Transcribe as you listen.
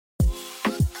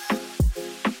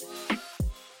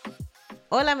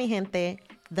Hola, mi gente.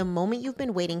 The moment you've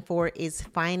been waiting for is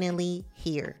finally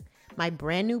here. My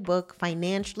brand new book,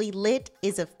 Financially Lit,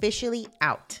 is officially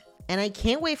out. And I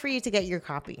can't wait for you to get your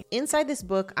copy. Inside this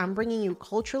book, I'm bringing you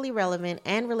culturally relevant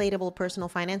and relatable personal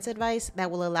finance advice that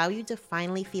will allow you to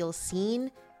finally feel seen,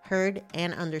 heard,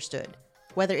 and understood.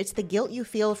 Whether it's the guilt you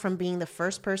feel from being the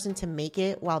first person to make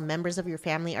it while members of your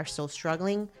family are still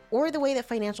struggling, or the way that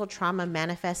financial trauma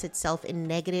manifests itself in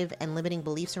negative and limiting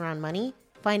beliefs around money,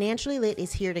 Financially Lit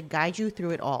is here to guide you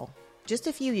through it all. Just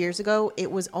a few years ago,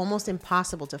 it was almost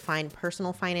impossible to find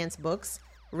personal finance books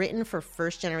written for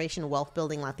first-generation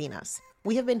wealth-building Latinas.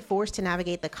 We have been forced to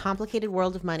navigate the complicated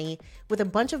world of money with a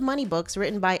bunch of money books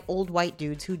written by old white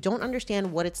dudes who don't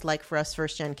understand what it's like for us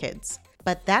first-gen kids.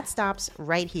 But that stops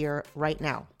right here, right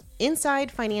now.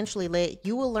 Inside Financially Lit,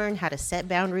 you will learn how to set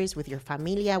boundaries with your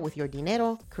familia, with your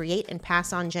dinero, create and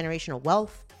pass on generational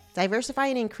wealth, diversify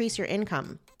and increase your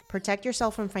income, protect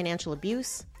yourself from financial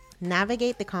abuse,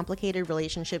 navigate the complicated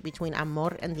relationship between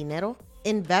amor and dinero,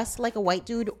 invest like a white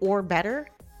dude or better,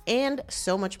 and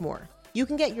so much more. You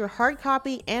can get your hard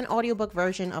copy and audiobook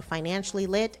version of Financially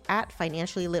Lit at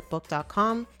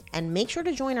financiallylitbook.com, and make sure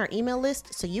to join our email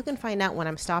list so you can find out when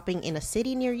I'm stopping in a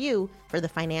city near you for the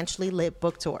Financially Lit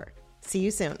book tour. See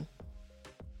you soon.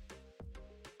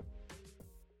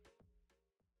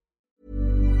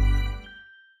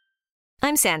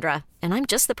 I'm Sandra, and I'm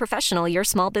just the professional your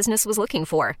small business was looking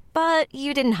for. But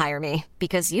you didn't hire me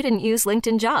because you didn't use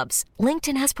LinkedIn Jobs.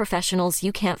 LinkedIn has professionals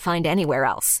you can't find anywhere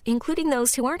else, including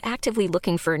those who aren't actively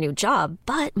looking for a new job,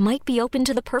 but might be open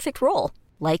to the perfect role,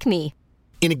 like me.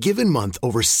 In a given month,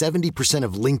 over 70%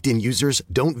 of LinkedIn users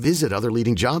don't visit other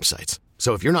leading job sites.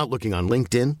 So if you're not looking on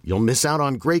LinkedIn, you'll miss out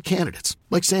on great candidates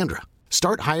like Sandra.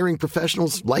 Start hiring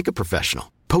professionals like a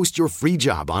professional. Post your free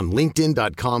job on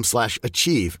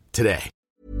linkedin.com/achieve today.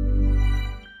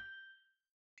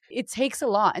 It takes a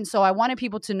lot. And so I wanted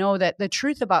people to know that the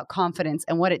truth about confidence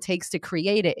and what it takes to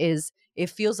create it is it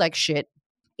feels like shit.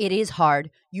 It is hard.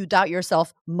 You doubt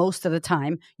yourself most of the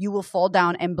time. You will fall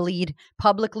down and bleed,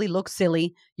 publicly look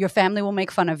silly. Your family will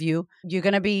make fun of you. You're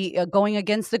going to be going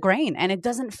against the grain, and it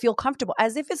doesn't feel comfortable,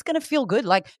 as if it's going to feel good.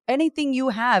 Like anything you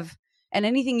have and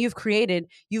anything you've created,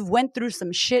 you've went through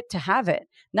some shit to have it.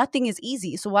 Nothing is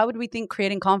easy. So why would we think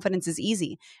creating confidence is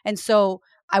easy? And so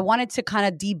I wanted to kind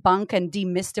of debunk and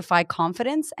demystify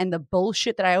confidence and the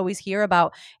bullshit that I always hear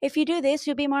about, if you do this,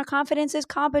 you'll be more confidence is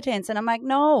competence. And I'm like,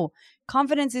 no,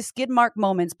 confidence is skid mark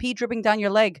moments, pee dripping down your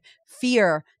leg,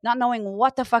 fear, not knowing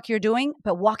what the fuck you're doing,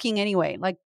 but walking anyway.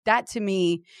 Like that to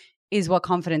me is what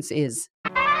confidence is.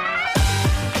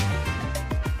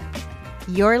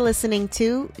 You're listening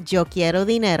to Yo Quiero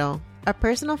Dinero, a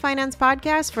personal finance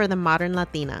podcast for the modern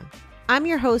Latina. I'm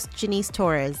your host, Janice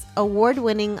Torres,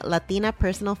 award-winning Latina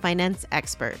personal finance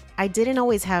expert. I didn't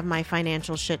always have my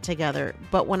financial shit together,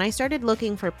 but when I started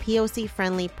looking for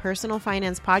POC-friendly personal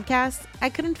finance podcasts, I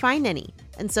couldn't find any.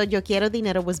 And so Yo Quiero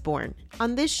Dinero was born.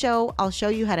 On this show, I'll show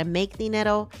you how to make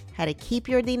dinero, how to keep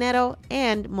your dinero,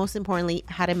 and most importantly,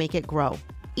 how to make it grow.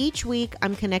 Each week,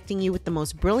 I'm connecting you with the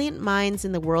most brilliant minds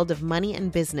in the world of money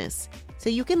and business, so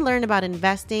you can learn about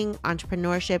investing,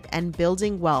 entrepreneurship, and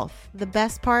building wealth. The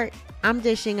best part, I'm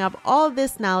dishing up all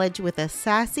this knowledge with a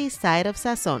sassy side of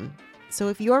sazon. So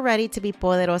if you're ready to be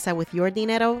poderosa with your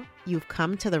dinero, you've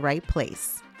come to the right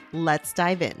place. Let's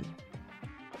dive in.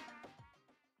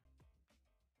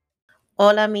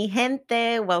 Hola, mi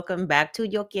gente. Welcome back to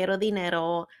Yo Quiero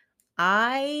Dinero.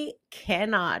 I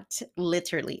cannot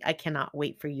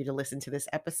wait for you to listen to this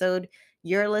episode.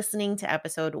 You're listening to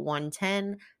episode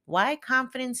 110, Why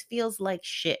Confidence Feels Like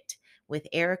Shit, with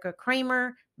Erica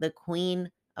Kramer, the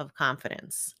Queen of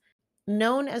Confidence.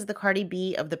 Known as the Cardi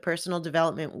B of the personal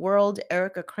development world,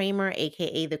 Erica Kramer,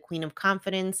 aka the Queen of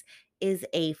Confidence, is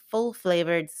a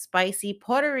full-flavored, spicy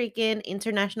Puerto Rican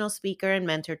international speaker and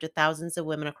mentor to thousands of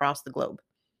women across the globe.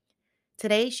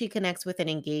 Today, she connects with an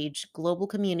engaged global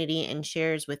community and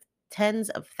shares with tens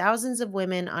of thousands of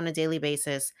women on a daily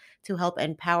basis to help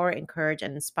empower, encourage,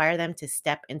 and inspire them to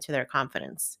step into their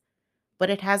confidence.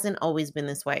 But it hasn't always been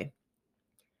this way.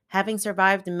 Having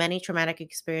survived many traumatic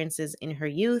experiences in her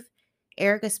youth,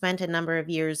 Erica spent a number of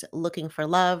years looking for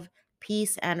love,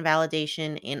 peace, and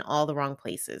validation in all the wrong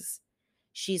places.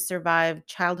 She survived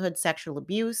childhood sexual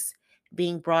abuse,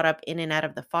 being brought up in and out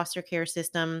of the foster care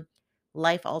system,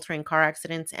 life-altering car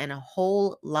accidents, and a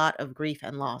whole lot of grief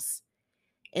and loss.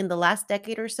 In the last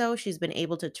decade or so, she's been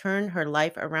able to turn her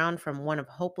life around from one of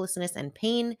hopelessness and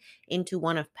pain into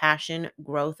one of passion,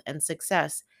 growth, and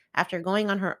success after going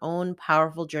on her own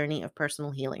powerful journey of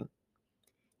personal healing.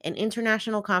 An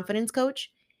international confidence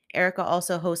coach, Erica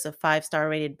also hosts a 5-star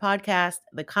rated podcast,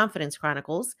 The Confidence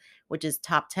Chronicles, which is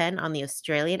top 10 on the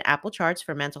Australian Apple charts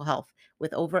for mental health,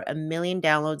 with over 1 million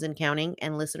downloads and counting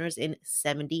and listeners in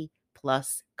 70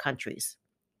 plus countries.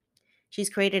 She's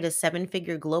created a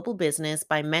 7-figure global business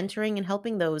by mentoring and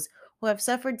helping those who have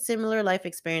suffered similar life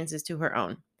experiences to her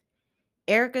own.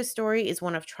 Erica's story is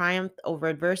one of triumph over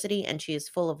adversity, and she is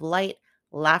full of light,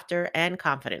 laughter, and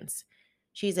confidence.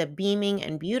 She's a beaming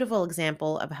and beautiful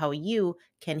example of how you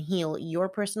can heal your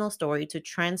personal story to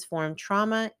transform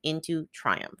trauma into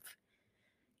triumph.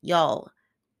 Y'all,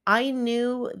 I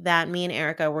knew that me and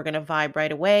Erica were going to vibe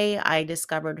right away. I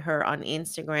discovered her on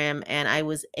Instagram and I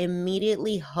was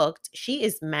immediately hooked. She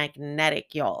is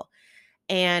magnetic, y'all.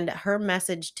 And her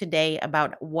message today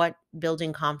about what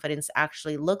building confidence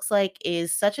actually looks like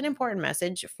is such an important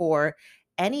message for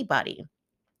anybody.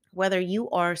 Whether you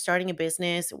are starting a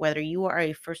business, whether you are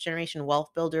a first-generation wealth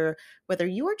builder, whether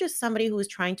you are just somebody who is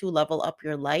trying to level up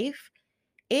your life,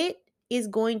 it is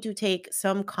going to take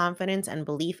some confidence and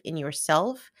belief in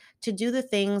yourself to do the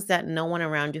things that no one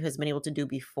around you has been able to do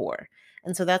before.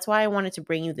 And so that's why I wanted to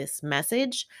bring you this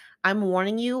message. I'm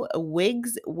warning you,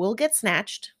 wigs will get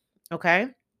snatched, okay?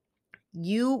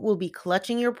 You will be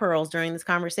clutching your pearls during this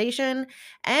conversation,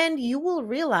 and you will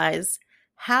realize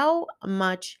how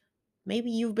much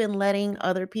maybe you've been letting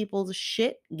other people's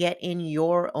shit get in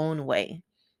your own way.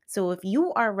 So if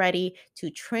you are ready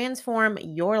to transform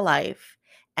your life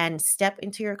and step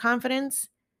into your confidence,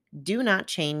 do not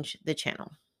change the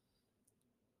channel.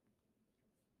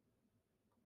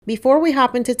 Before we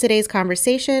hop into today's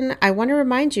conversation, I want to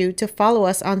remind you to follow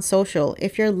us on social.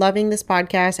 If you're loving this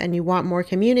podcast and you want more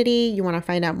community, you want to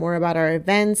find out more about our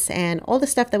events and all the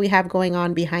stuff that we have going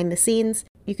on behind the scenes,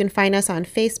 you can find us on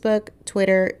Facebook,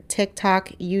 Twitter, TikTok,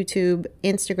 YouTube,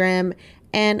 Instagram,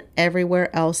 and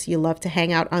everywhere else you love to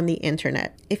hang out on the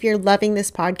internet. If you're loving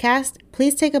this podcast,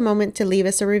 please take a moment to leave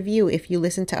us a review if you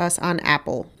listen to us on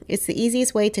Apple. It's the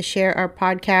easiest way to share our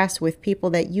podcast with people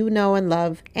that you know and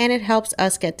love, and it helps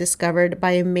us get discovered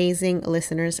by amazing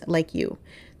listeners like you.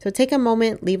 So take a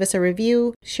moment, leave us a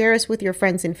review, share us with your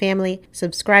friends and family,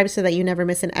 subscribe so that you never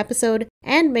miss an episode,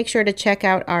 and make sure to check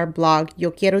out our blog,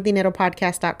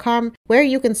 YoQuieroDineroPodcast.com, where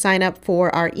you can sign up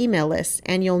for our email list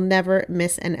and you'll never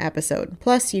miss an episode.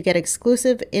 Plus, you get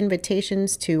exclusive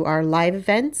invitations to our live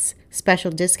events, special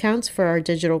discounts for our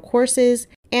digital courses,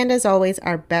 and as always,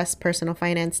 our best personal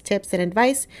finance tips and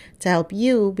advice to help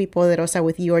you be poderosa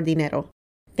with your dinero.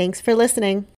 Thanks for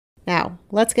listening. Now,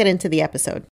 let's get into the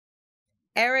episode.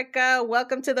 Erica,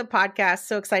 welcome to the podcast.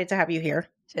 So excited to have you here.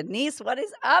 Janice, what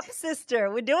is up, sister?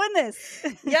 We're doing this.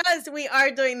 Yes, we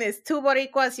are doing this. Two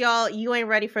Boricuas, y'all. You ain't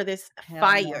ready for this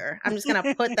fire. No. I'm just going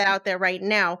to put that out there right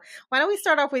now. Why don't we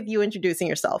start off with you introducing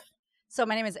yourself? So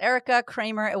my name is Erica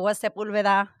Kramer. It was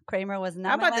Sepúlveda. Kramer was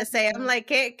not. I'm about to say, I'm like,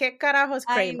 ¿qué carajos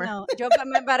Kramer? I know. Yo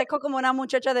me parezco como una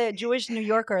muchacha de Jewish New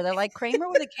Yorker. They're like, Kramer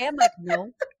with a K? I'm like,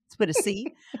 no, it's with a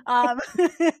C.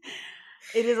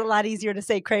 It is a lot easier to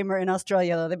say Kramer in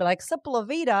Australia, though. They'd be like,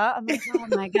 Sepúlveda. I'm like, oh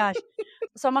my gosh.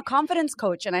 So I'm a confidence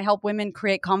coach, and I help women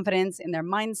create confidence in their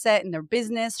mindset, in their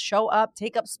business, show up,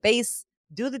 take up space,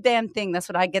 do the damn thing. That's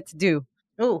what I get to do.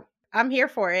 Ooh, I'm here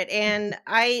for it. And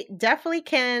I definitely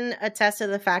can attest to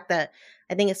the fact that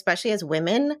I think especially as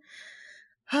women,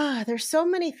 there's so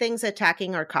many things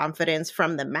attacking our confidence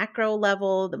from the macro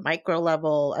level, the micro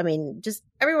level. I mean, just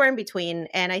everywhere in between.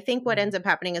 And I think what ends up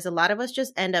happening is a lot of us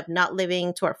just end up not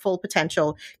living to our full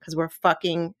potential because we're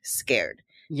fucking scared.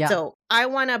 Yeah. So I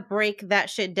want to break that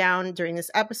shit down during this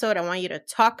episode. I want you to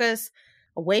talk us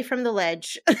away from the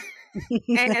ledge.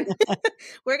 And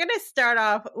we're going to start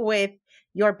off with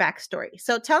your backstory.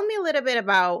 So tell me a little bit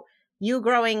about you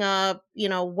growing up, you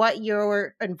know, what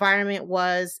your environment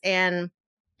was and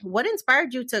what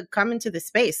inspired you to come into this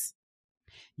space?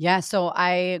 Yeah, so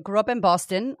I grew up in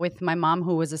Boston with my mom,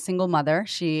 who was a single mother.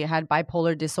 She had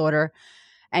bipolar disorder,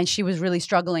 and she was really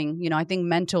struggling. You know, I think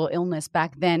mental illness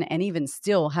back then and even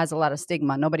still has a lot of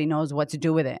stigma. Nobody knows what to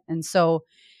do with it. And so,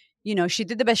 you know, she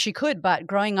did the best she could, but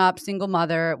growing up, single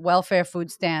mother, welfare, food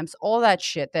stamps, all that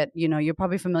shit that, you know, you're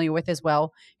probably familiar with as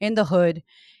well, in the hood,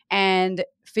 and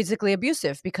physically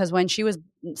abusive, because when she was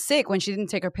sick, when she didn't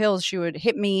take her pills, she would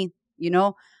hit me, you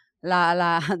know.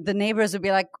 The neighbors would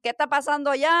be like, ¿Qué está pasando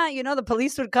allá? You know, the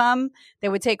police would come, they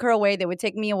would take her away, they would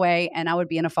take me away, and I would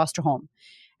be in a foster home.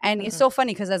 And it's so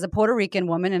funny because as a Puerto Rican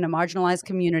woman in a marginalized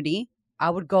community,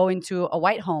 I would go into a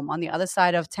white home on the other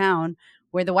side of town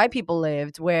where the white people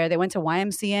lived, where they went to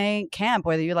YMCA camp,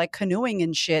 where you're like canoeing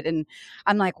and shit. And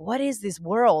I'm like, what is this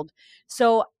world?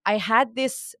 So I had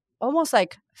this almost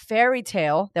like fairy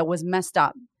tale that was messed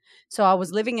up. So I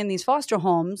was living in these foster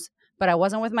homes, but I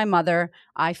wasn't with my mother.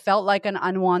 I felt like an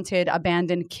unwanted,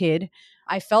 abandoned kid.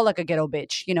 I felt like a ghetto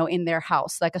bitch, in their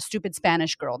house, like a stupid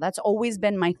Spanish girl. That's always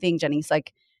been my thing, Jenny.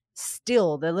 Like,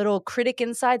 still the little critic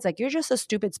inside's like, you're just a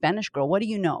stupid Spanish girl. What do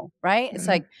you know? Right? It's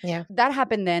like, that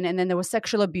happened then. And then there was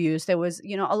sexual abuse. There was,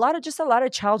 a lot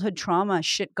of childhood trauma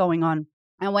shit going on.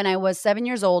 And when I was 7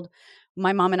 years old,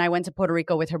 my mom and I went to Puerto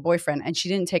Rico with her boyfriend, and she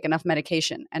didn't take enough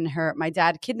medication, and my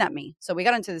dad kidnapped me. So we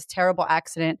got into this terrible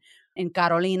accident in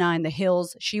Carolina in the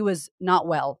hills. She was not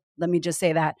well. Let me just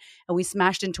say that. And we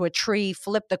smashed into a tree,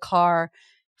 flipped the car.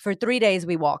 For 3 days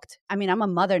we walked. I mean, I'm a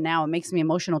mother now. It makes me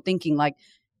emotional thinking, like,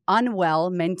 unwell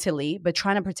mentally, but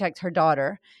trying to protect her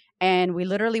daughter. And we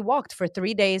literally walked for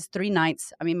 3 days, 3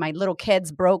 nights. I mean, my little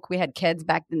kids broke. We had kids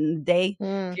back in the day,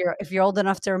 if you're old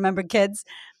enough to remember kids.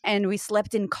 And we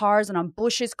slept in cars and on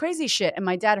bushes, crazy shit. And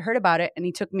my dad heard about it, and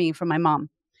he took me from my mom.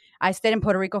 I stayed in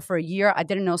Puerto Rico for a year. I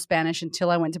didn't know Spanish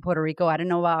until I went to Puerto Rico. I didn't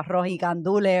know about roji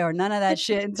gandule or none of that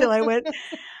shit until I went.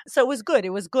 So it was good.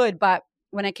 It was good. But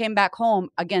when I came back home,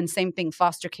 again, same thing,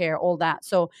 foster care, all that.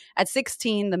 So at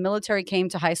 16, the military came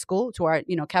to high school, to our,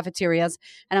 cafeterias.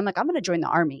 And I'm like, I'm going to join the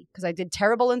army because I did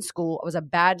terrible in school. I was a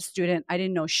bad student. I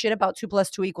didn't know shit about 2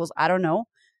 + 2 =, I don't know.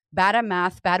 Bad at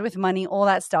math, bad with money, all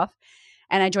that stuff.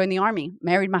 And I joined the army,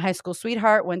 married my high school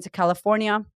sweetheart, went to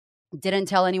California, didn't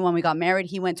tell anyone we got married.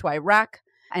 He went to Iraq,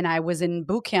 and I was in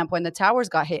boot camp when the towers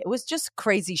got hit. It was just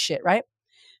crazy shit, right?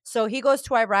 So he goes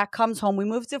to Iraq, comes home. We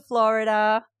moved to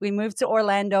Florida. We moved to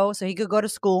Orlando so he could go to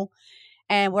school.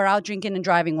 And we're out drinking and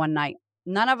driving one night.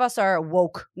 None of us are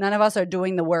woke. None of us are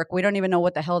doing the work. We don't even know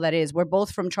what the hell that is. We're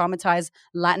both from traumatized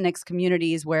Latinx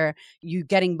communities where you're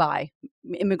getting by,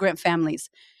 immigrant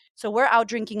families. So we're out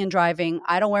drinking and driving.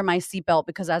 I don't wear my seatbelt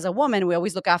because as a woman, we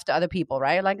always look after other people,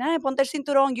 right? Like, ponte el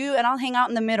cinturón, you, and I'll hang out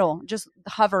in the middle, just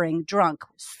hovering, drunk.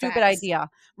 Stupid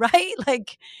idea, right?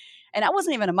 Like, and I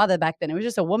wasn't even a mother back then. It was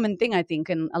just a woman thing, I think,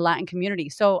 in a Latin community.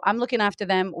 So I'm looking after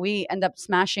them. We end up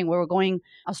smashing. We were going,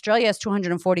 Australia is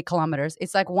 240 kilometers.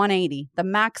 It's like 180. The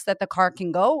max that the car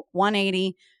can go,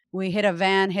 180. We hit a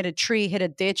van, hit a tree, hit a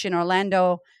ditch in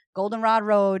Orlando, Goldenrod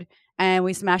Road, and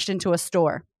we smashed into a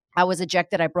store. I was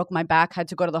ejected. I broke my back, had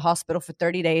to go to the hospital for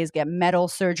 30 days, get metal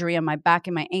surgery on my back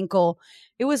and my ankle.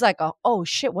 It was like, oh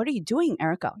shit, what are you doing,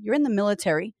 Erica? You're in the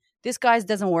military. This guy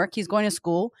doesn't work. He's going to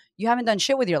school. You haven't done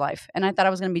shit with your life. And I thought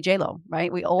I was going to be J-Lo,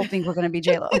 right? We all think we're going to be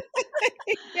J-Lo.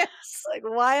 Yes. Like,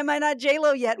 why am I not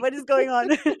J-Lo yet? What is going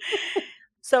on?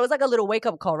 So it was like a little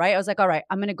wake-up call, right? I was like, all right,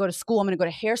 I'm going to go to school. I'm going to go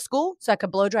to hair school so I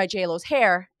could blow dry J-Lo's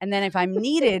hair. And then if I'm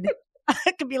needed,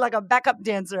 I could be like a backup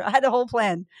dancer. I had the whole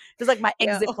plan. It was like my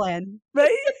exit plan,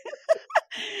 right?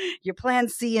 Your plan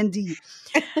C and D.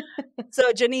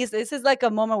 So Janice, this is like a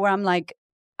moment where I'm like,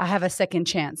 I have a second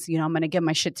chance. I'm going to get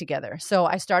my shit together. So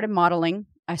I started modeling.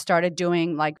 I started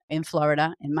doing like in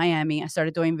Florida, in Miami. I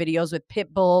started doing videos with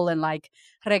Pitbull and like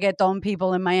reggaeton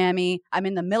people in Miami. I'm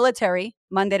in the military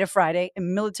Monday to Friday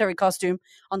in military costume.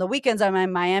 On the weekends, I'm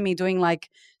in Miami doing like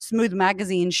Smooth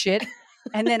magazine shit.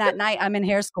 And then at night, I'm in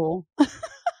hair school.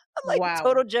 Like wow.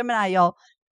 Total Gemini, y'all.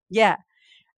 Yeah.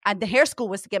 And the hair school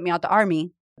was to get me out the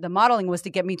army. The modeling was to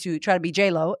get me to try to be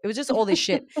J-Lo. It was just all this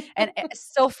shit. And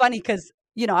it's so funny because,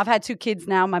 I've had 2 kids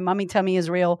now. My mommy tummy is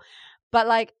real. But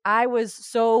like I was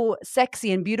so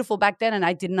sexy and beautiful back then, and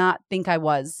I did not think I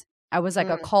was. I was like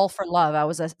a call for love. I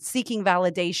was seeking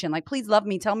validation. Like, please love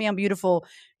me. Tell me I'm beautiful.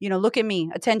 Look at me.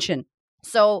 Attention.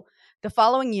 So the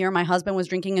following year, my husband was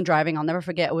drinking and driving. I'll never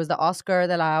forget. It was the Oscar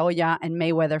de la Hoya and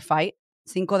Mayweather fight,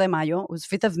 Cinco de Mayo. It was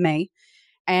 5th of May.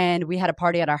 And we had a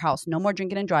party at our house. No more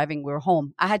drinking and driving. We were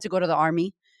home. I had to go to the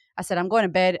army. I said, I'm going to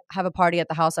bed, have a party at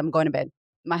the house. I'm going to bed.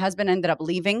 My husband ended up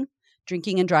leaving,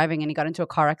 drinking and driving, and he got into a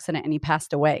car accident and he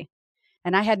passed away.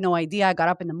 And I had no idea. I got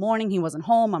up in the morning. He wasn't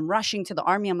home. I'm rushing to the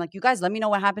army. I'm like, you guys, let me know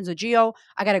what happens with Gio.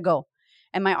 I got to go.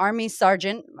 And my army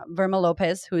sergeant, Verma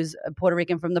Lopez, who's a Puerto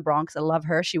Rican from the Bronx, I love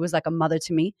her. She was like a mother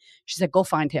to me. She said, go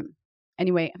find him.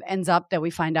 Anyway, it ends up that we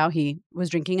find out he was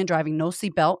drinking and driving, no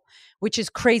seatbelt, which is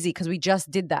crazy because we just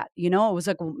did that. It was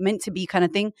like meant to be kind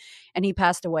of thing. And he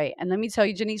passed away. And let me tell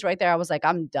you, Janice, right there, I was like,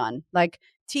 I'm done. Like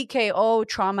TKO,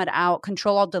 traumatized out,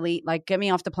 Control Alt Delete, like get me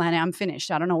off the planet. I'm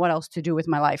finished. I don't know what else to do with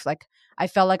my life. Like I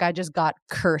felt like I just got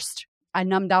cursed. I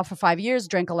numbed out for 5 years,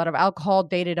 drank a lot of alcohol,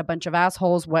 dated a bunch of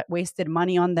assholes, wasted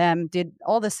money on them, did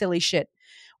all the silly shit.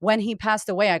 When he passed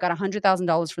away, I got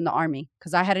 $100,000 from the army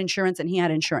because I had insurance and he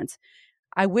had insurance.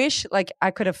 I wish like I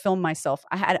could have filmed myself.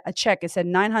 I had a check. It said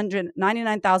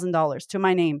 $99,000 to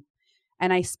my name.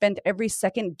 And I spent every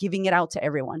second giving it out to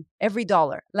everyone, every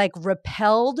dollar, like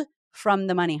repelled from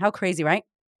the money. How crazy, right?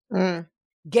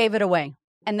 Gave it away.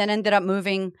 And then ended up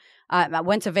moving. I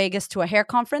went to Vegas to a hair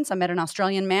conference. I met an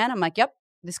Australian man. I'm like, yep,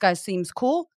 this guy seems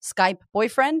cool. Skype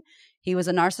boyfriend. He was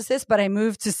a narcissist, but I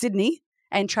moved to Sydney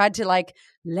and tried to like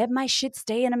let my shit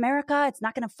stay in America. It's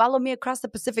not going to follow me across the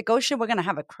Pacific Ocean. We're going to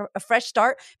have a fresh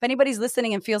start. If anybody's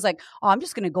listening and feels like, oh, I'm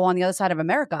just going to go on the other side of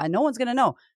America and no one's going to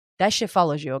know, that shit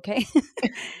follows you, okay?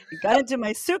 It got into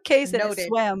my suitcase and it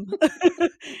swam.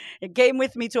 It came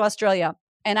with me to Australia.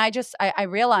 And I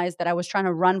realized that I was trying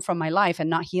to run from my life and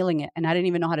not healing it. And I didn't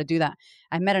even know how to do that.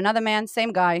 I met another man,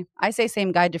 same guy. I say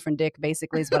same guy, different dick,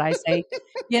 basically is what I say.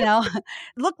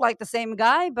 Looked like the same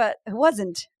guy, but it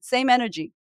wasn't. Same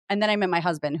energy. And then I met my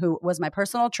husband, who was my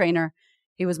personal trainer.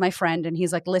 He was my friend. And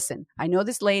he's like, listen, I know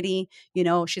this lady,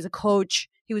 she's a coach.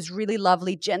 He was really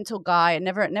lovely, gentle guy. I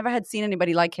never had seen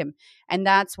anybody like him. And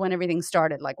that's when everything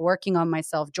started, like working on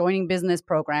myself, joining business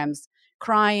programs,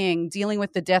 crying, dealing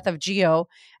with the death of Gio.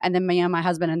 And then me and my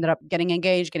husband ended up getting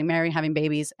engaged, getting married, having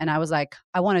babies. And I was like,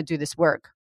 I want to do this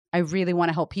work. I really want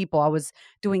to help people. I was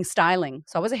doing styling.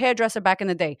 So I was a hairdresser back in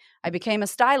the day. I became a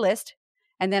stylist.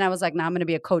 And then I was like, now I'm going to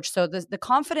be a coach. So the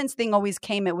confidence thing always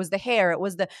came. It was the hair. It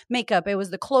was the makeup. It was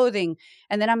the clothing.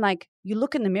 And then I'm like, you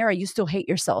look in the mirror, you still hate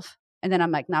yourself. And then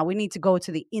I'm like, now we need to go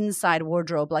to the inside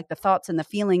wardrobe, like the thoughts and the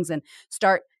feelings, and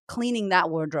start cleaning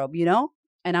that wardrobe,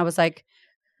 And I was like,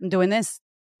 I'm doing this.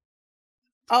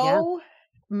 Oh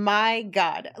my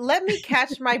God. Let me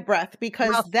catch my breath,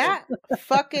 because that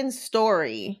fucking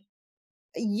story,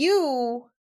 you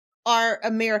are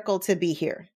a miracle to be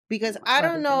here, because I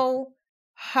don't know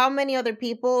how many other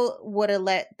people would have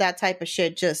let that type of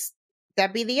shit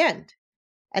that be the end.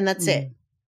 And that's it.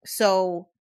 So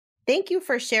thank you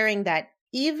for sharing that.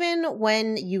 Even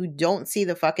when you don't see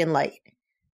the fucking light,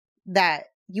 that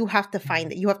you have to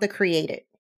find it. You have to create it.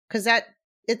 Because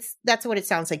that's what it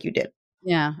sounds like you did.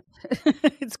 Yeah.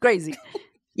 It's crazy.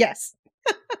 Yes.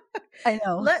 I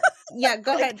know.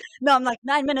 Go ahead. No, I'm like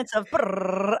 9 minutes of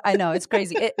I know, it's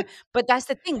crazy. But that's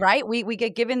the thing, right? We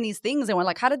get given these things and we're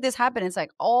like, how did this happen? It's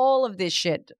like all of this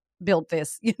shit built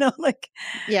this,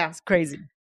 yeah, it's crazy.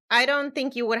 I don't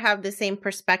think you would have the same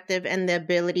perspective and the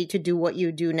ability to do what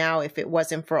you do now if it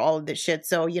wasn't for all of this shit.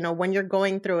 So, when you're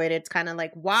going through it, it's kind of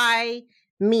like, why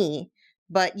me?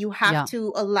 But you have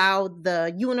to allow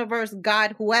the universe,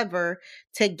 God, whoever,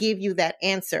 to give you that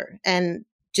answer. And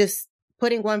just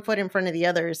putting one foot in front of the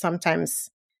other is sometimes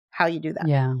how you do that.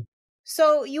 Yeah.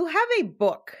 So you have a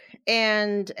book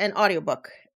and an audiobook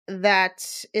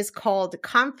that is called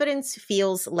Confidence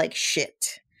Feels Like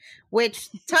Shit. Which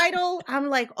title, I'm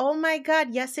like, oh my God,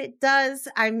 yes, it does.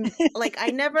 I'm like, I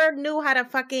never knew how to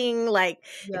fucking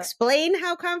explain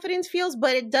how confidence feels,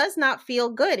 but it does not feel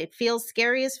good. It feels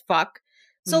scary as fuck.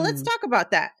 So let's talk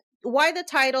about that. Why the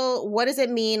title? What does it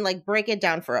mean? Like, break it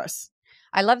down for us.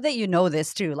 I love that you know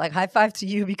this too. Like, high five to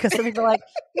you, because some people are like,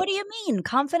 what do you mean?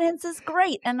 Confidence is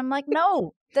great. And I'm like,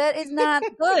 no, that is not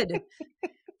good.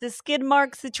 The skid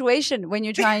mark situation when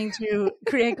you're trying to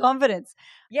create confidence.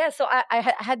 Yeah, so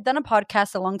I had done a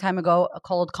podcast a long time ago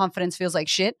called Confidence Feels Like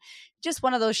Shit. Just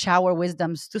one of those shower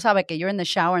wisdoms. Tu sabes que you're in the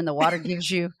shower and the water gives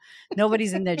you,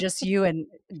 nobody's in there, just you and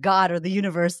God or the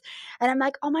universe. And I'm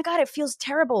like, oh my God, it feels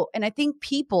terrible. And I think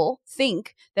people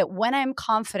think that when I'm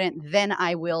confident, then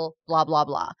I will blah, blah,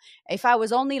 blah. If I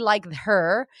was only like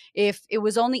her, if it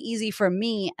was only easy for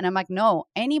me. And I'm like, no,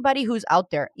 anybody who's out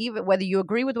there, even whether you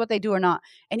agree with what they do or not,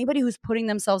 anybody who's putting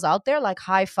themselves out there, like,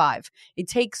 high five. It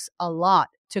takes a lot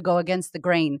to go against the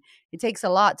grain. It takes a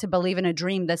lot to believe in a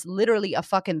dream that's literally a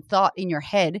fucking thought in your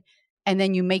head. And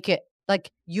then you make it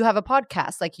like you have a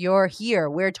podcast, like you're here,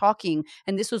 we're talking.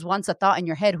 And this was once a thought in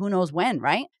your head. Who knows when,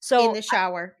 right? So in the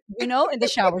shower, in the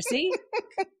shower. See,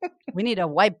 we need a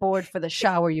whiteboard for the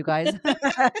shower, you guys.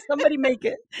 Somebody make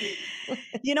it.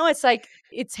 It's like,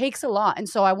 it takes a lot. And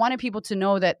so I wanted people to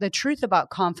know that the truth about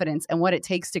confidence and what it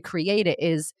takes to create it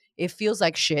is, it feels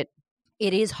like shit.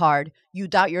 It is hard. You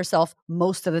doubt yourself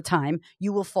most of the time.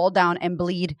 You will fall down and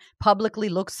bleed, publicly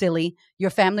look silly. Your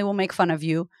family will make fun of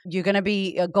you. You're going to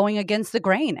be going against the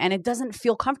grain, and it doesn't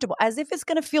feel comfortable, as if it's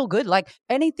going to feel good. Like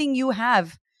anything you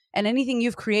have and anything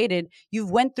you've created,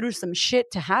 you've went through some shit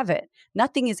to have it.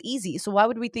 Nothing is easy. So why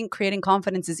would we think creating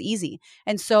confidence is easy?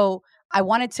 And so I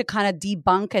wanted to kind of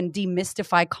debunk and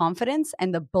demystify confidence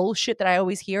and the bullshit that I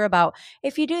always hear about,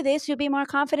 if you do this, you'll be more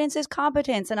confidence is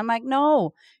competence. And I'm like,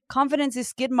 no, confidence is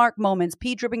skid mark moments,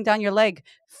 pee dripping down your leg,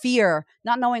 fear,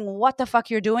 not knowing what the fuck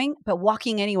you're doing, but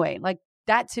walking anyway. Like,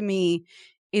 that to me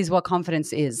is what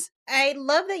confidence is. I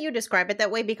love that you describe it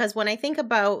that way, because when I think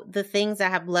about the things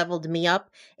that have leveled me up,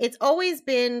 it's always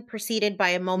been preceded by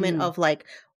a moment of like,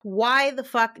 why the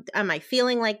fuck am I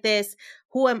feeling like this?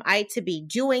 Who am I to be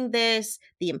doing this?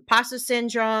 The imposter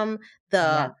syndrome,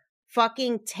 the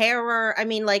fucking terror. I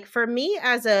mean, like, for me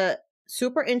as a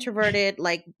super introverted,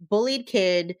 like bullied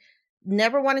kid,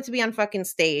 never wanted to be on fucking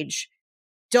stage.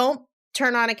 Don't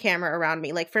turn on a camera around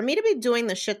me. Like, for me to be doing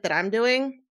the shit that I'm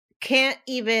doing, can't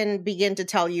even begin to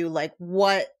tell you like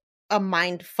what a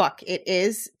mind fuck it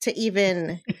is to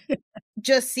even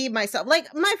just see myself.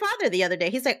 Like, my father the other day,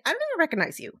 he's like, I don't even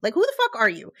recognize you. Like, who the fuck are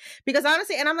you? Because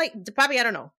honestly, and I'm like, Papi, I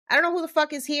don't know. I don't know who the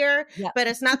fuck is here, but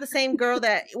it's not the same girl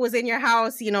that was in your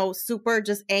house, you know, super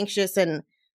just anxious and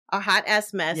a hot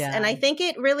ass mess. Yeah. And I think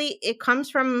it comes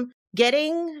from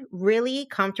getting really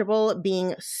comfortable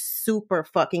being super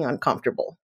fucking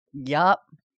uncomfortable. Yup.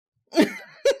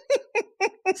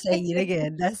 Say it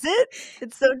again. That's it.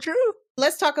 It's so true.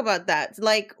 Let's talk about that.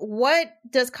 Like, what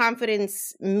does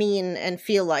confidence mean and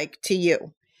feel like to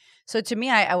you? So to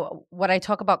me, when I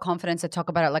talk about confidence, I talk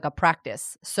about it like a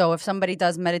practice. So if somebody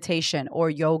does meditation or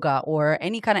yoga or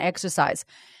any kind of exercise,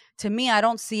 to me, I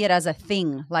don't see it as a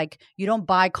thing. Like, you don't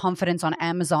buy confidence on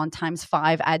Amazon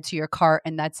 ×5, add to your cart,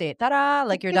 and that's it. Ta-da!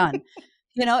 Like, you're done.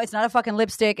 You know, it's not a fucking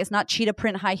lipstick. It's not cheetah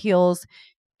print high heels.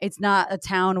 It's not a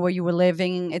town where you were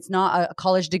living. It's not a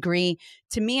college degree.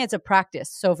 To me, it's a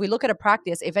practice. So if we look at a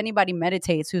practice, if anybody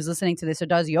meditates who's listening to this or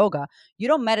does yoga, you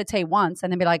don't meditate once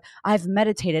and then be like, I've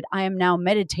meditated. I am now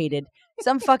meditated.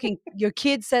 Some fucking, your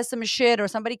kid says some shit or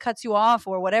somebody cuts you off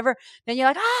or whatever. Then you're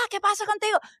like, ¿qué pasa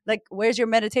contigo? Like, where's your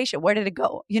meditation? Where did it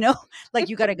go? You know, like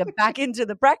you got to get back into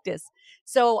the practice.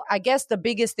 So I guess the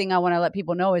biggest thing I want to let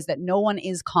people know is that no one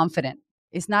is confident.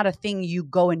 It's not a thing you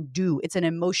go and do. It's an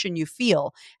emotion you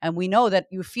feel. And we know that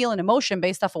you feel an emotion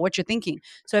based off of what you're thinking.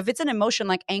 So if it's an emotion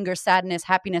like anger, sadness,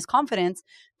 happiness, confidence,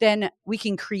 then we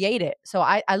can create it. So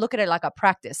I look at it like a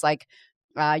practice, like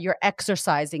you're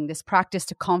exercising this practice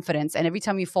to confidence. And every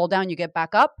time you fall down, you get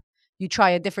back up, you try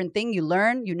a different thing, you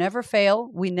learn, you never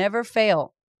fail. We never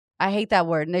fail. I hate that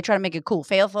word. And they try to make it cool.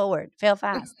 Fail forward, fail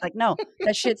fast. Like, no,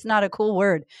 that shit's not a cool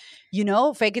word. You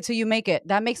know, fake it till you make it.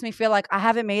 That makes me feel like I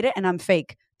haven't made it and I'm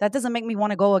fake. That doesn't make me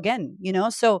want to go again, you know?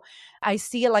 So I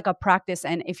see it like a practice.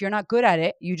 And if you're not good at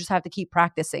it, you just have to keep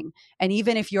practicing. And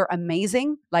even if you're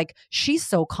amazing, like she's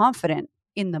so confident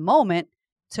in the moment,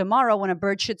 tomorrow when a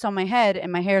bird shits on my head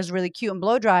and my hair is really cute and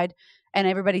blow dried and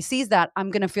everybody sees that, I'm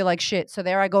going to feel like shit. So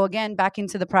there I go again, back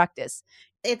into the practice.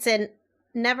 It's an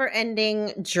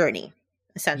never-ending journey,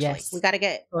 essentially. Yes, we got to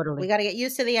get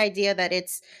used to the idea that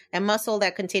it's a muscle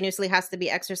that continuously has to be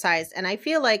exercised. And I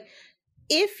feel like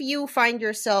if you find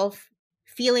yourself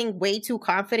feeling way too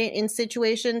confident in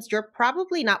situations, you're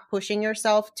probably not pushing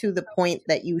yourself to the point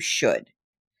that you should,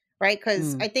 right?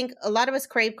 Because I think a lot of us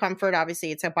crave comfort.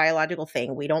 Obviously, it's a biological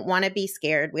thing. We don't want to be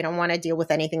scared. We don't want to deal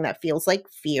with anything that feels like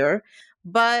fear.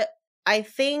 But I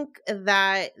think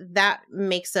that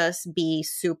makes us be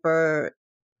super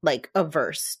like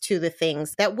averse to the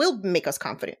things that will make us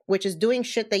confident, which is doing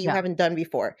shit that you haven't done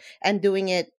before and doing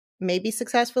it maybe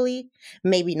successfully,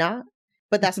 maybe not,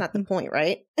 but that's not the point,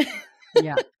 right?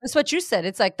 Yeah. That's what you said.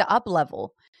 It's like the up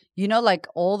level, you know, like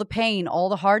all the pain, all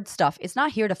the hard stuff. It's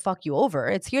not here to fuck you over.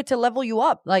 It's here to level you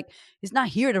up. Like, it's not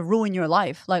here to ruin your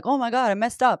life. Like, oh my God, I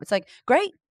messed up. It's like,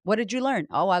 great. What did you learn?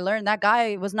 Oh, I learned that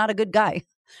guy was not a good guy.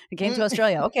 He came to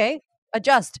Australia. Okay.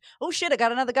 Adjust. Oh shit, I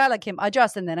got another guy like him.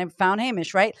 Adjust. And then I found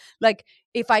Hamish, right? Like,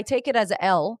 if I take it as a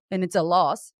L and it's a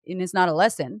loss and it's not a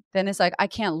lesson, then it's like I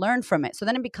can't learn from it. So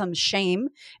then it becomes shame.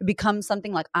 It becomes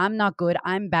something like I'm not good.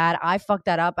 I'm bad. I fucked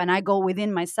that up. And I go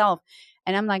within myself.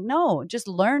 And I'm like, no, just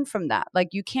learn from that. Like,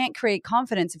 you can't create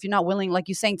confidence if you're not willing, like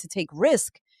you're saying, to take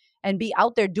risk and be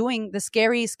out there doing the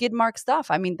scary skid mark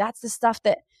stuff. I mean, that's the stuff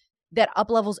that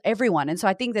up levels everyone. And so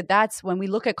I think that that's when we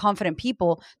look at confident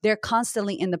people, they're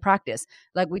constantly in the practice.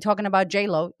 Like we're talking about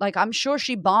J-Lo, like I'm sure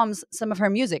she bombs some of her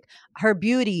music, her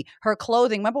beauty, her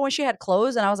clothing. Remember when she had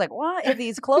clothes and I was like, what are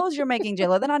these clothes you're making,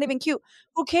 J-Lo? They're not even cute.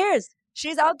 Who cares?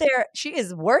 She's out there. She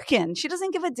is working. She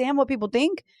doesn't give a damn what people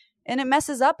think. And it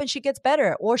messes up and she gets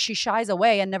better, or she shies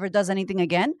away and never does anything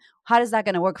again. How is that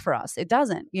going to work for us? It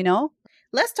doesn't, you know?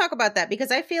 Let's talk about that, because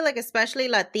I feel like especially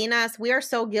Latinas, we are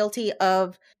so guilty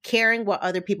of caring what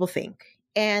other people think.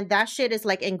 And that shit is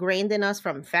like ingrained in us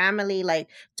from family. Like,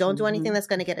 don't do anything that's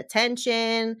going to get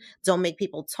attention. Don't make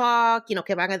people talk. You know,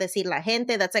 que van a decir la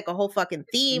gente. That's like a whole fucking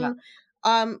theme.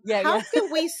 How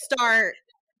can we start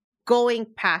going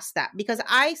past that? Because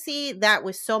I see that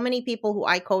with so many people who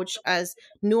I coach as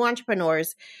new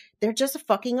entrepreneurs, they're just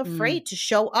fucking afraid to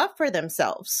show up for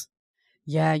themselves.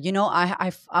 Yeah, you know,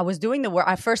 I was doing the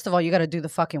work. First of all, you got to do the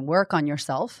fucking work on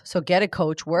yourself. So get a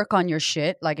coach, work on your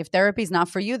shit. Like, if therapy's not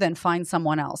for you, then find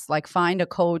someone else. Like, find a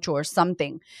coach or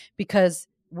something, because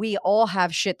we all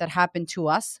have shit that happened to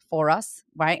us, for us,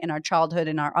 right? In our childhood,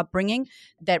 in our upbringing,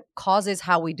 that causes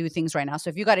how we do things right now. So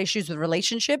if you got issues with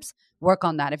relationships, work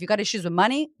on that. If you got issues with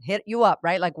money, hit you up,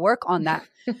 right? Like work on that.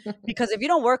 Because if you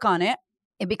don't work on it,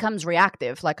 it becomes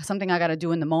reactive, like something I got to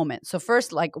do in the moment. So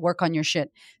first, like work on your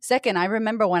shit. Second, I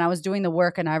remember when I was doing the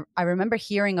work and I remember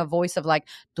hearing a voice of like,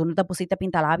 tú no te pusiste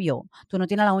pintalabio, tú no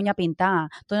tienes la uña pintada,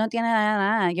 tú no tienes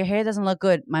nada, your hair doesn't look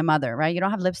good. My mother, right? You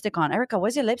don't have lipstick on. Erica,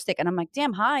 where's your lipstick? And I'm like,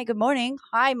 damn, hi, good morning.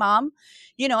 Hi, mom.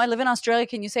 You know, I live in Australia.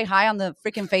 Can you say hi on the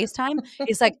freaking FaceTime?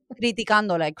 It's like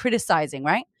criticando, like criticizing,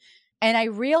 right? And I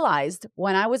realized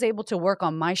when I was able to work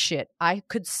on my shit, I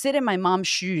could sit in my mom's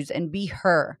shoes and be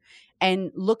her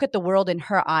and look at the world in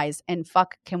her eyes and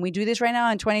fuck, can we do this right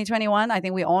now in 2021? I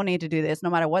think we all need to do this no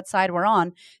matter what side we're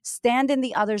on. Stand in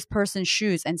the other person's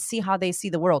shoes and see how they see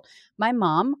the world. My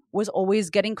mom was always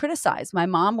getting criticized. My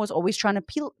mom was always trying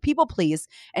to people please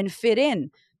and fit in.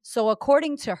 So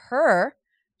according to her,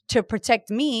 to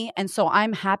protect me, and so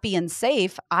I'm happy and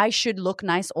safe, I should look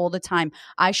nice all the time.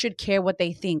 I should care what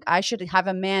they think. I should have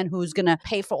a man who's going to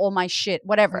pay for all my shit,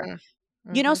 whatever.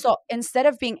 Mm-hmm. You know, so instead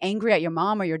of being angry at your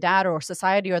mom or your dad or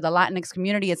society or the Latinx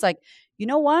community, it's like, you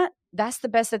know what? That's the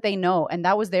best that they know. And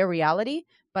that was their reality.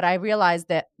 But I realized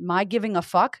that my giving a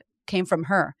fuck came from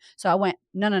her. So I went,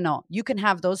 no. You can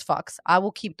have those fucks. I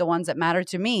will keep the ones that matter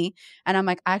to me. And I'm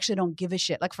like, I actually don't give a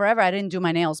shit. Like forever, I didn't do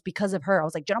my nails because of her. I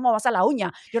was like, yo no me voy a hacer la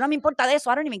uña. Yo no me importa de eso.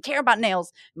 I don't even care about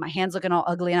nails. My hands looking all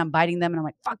ugly and I'm biting them. And I'm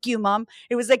like, fuck you, mom.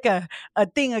 It was like a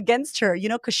thing against her, you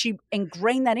know, because she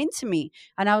ingrained that into me.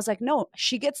 And I was like, no,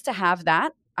 she gets to have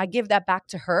that. I give that back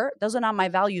to her. Those are not my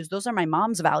values. Those are my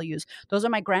mom's values. Those are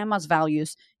my grandma's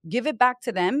values. Give it back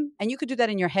to them. And you could do that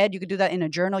in your head. You could do that in a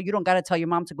journal. You don't got to tell your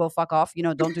mom to go fuck off. You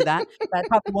know, don't do that. That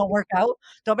probably won't work out.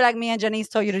 Don't be like me and Janice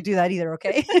told you to do that either,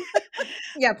 okay?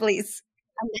 Yeah, please.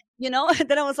 You know,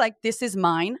 then I was like, this is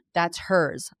mine. That's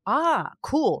hers. Ah,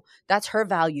 cool. That's her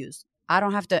values. I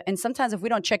don't have to. And sometimes if we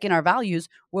don't check in our values,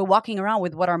 we're walking around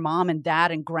with what our mom and dad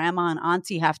and grandma and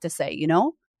auntie have to say, you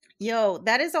know? Yo,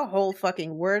 that is a whole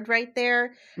fucking word right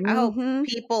there. I hope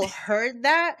people heard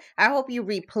that. I hope you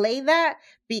replay that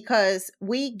because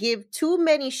we give too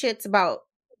many shits about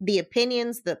the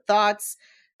opinions, the thoughts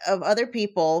of other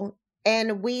people,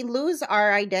 and we lose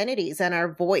our identities and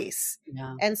our voice.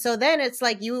 Yeah. And so then it's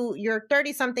like you're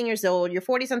 30 something years old, you're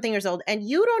 40 something years old, and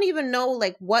you don't even know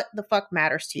like what the fuck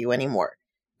matters to you anymore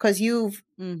because you've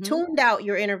tuned out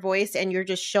your inner voice and you're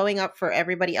just showing up for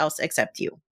everybody else except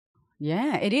you.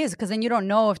 Yeah, it is. Because then you don't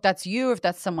know if that's you, if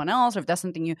that's someone else, or if that's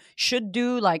something you should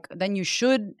do. Like, then you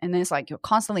should. And then it's like you're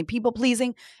constantly people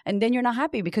pleasing. And then you're not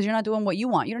happy because you're not doing what you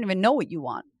want. You don't even know what you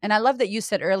want. And I love that you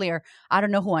said earlier, I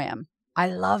don't know who I am. I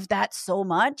love that so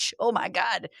much. Oh my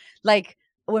God. Like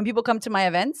when people come to my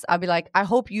events, I'll be like, I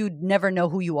hope you never know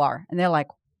who you are. And they're like,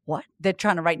 what? They're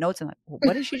trying to write notes and like,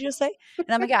 what did she just say?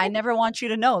 And I'm like, yeah, I never want you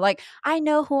to know. Like, I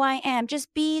know who I am.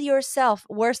 Just be yourself.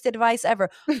 Worst advice ever.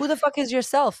 Who the fuck is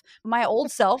yourself? My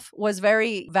old self was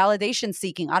very validation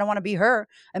seeking. I don't want to be her.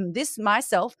 And this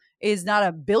myself is not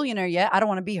a billionaire yet. I don't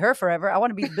want to be her forever. I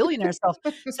want to be the billionaire self.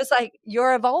 So it's like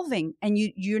you're evolving and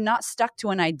you're not stuck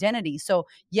to an identity. So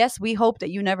yes, we hope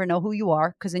that you never know who you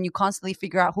are because then you constantly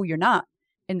figure out who you're not.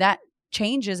 And that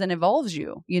changes and evolves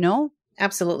you, you know?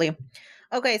 Absolutely.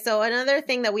 Okay, so another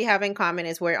thing that we have in common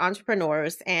is we're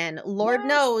entrepreneurs, and Lord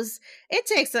knows it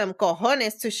takes some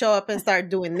cojones to show up and start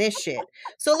doing this shit.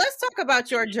 So let's talk about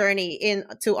your journey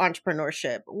into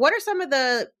entrepreneurship. What are some of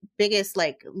the biggest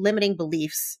like limiting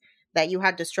beliefs that you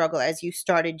had to struggle as you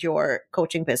started your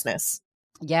coaching business?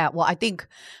 Yeah, well, I think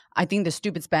the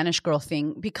stupid Spanish girl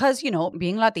thing, because, you know,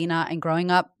 being Latina and growing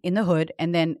up in the hood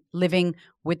and then living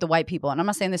with the white people. And I'm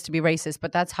not saying this to be racist,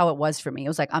 but that's how it was for me. It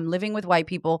was like, I'm living with white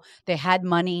people. They had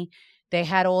money. They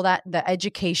had all that, the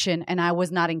education, and I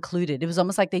was not included. It was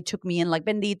almost like they took me in like,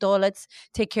 bendito, let's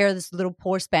take care of this little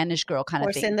poor Spanish girl kind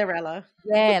of thing. Or Cinderella.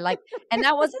 Yeah, like, and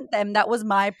that wasn't them. That was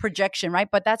my projection, right?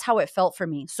 But that's how it felt for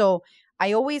me. So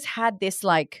I always had this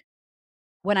like,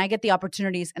 when I get the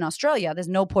opportunities in Australia, there's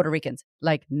no Puerto Ricans,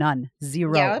 like none,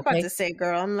 zero. Yeah, I was about to say,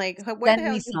 girl, I'm like, where the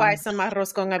hell do you buy some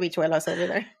arroz con habichuelas over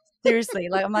there? Seriously,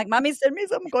 like I'm like, mommy, send me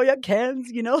some Goya cans,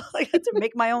 you know, like to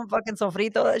make my own fucking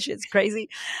sofrito. That shit's crazy.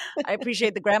 I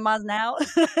appreciate the grandmas now,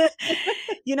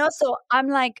 you know. So I'm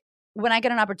like, when I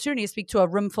get an opportunity to speak to a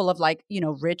room full of like, you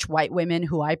know, rich white women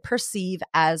who I perceive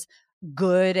as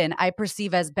good and I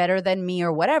perceive as better than me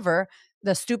or whatever,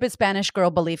 the stupid Spanish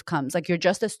girl belief comes. Like, you're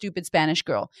just a stupid Spanish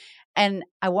girl. And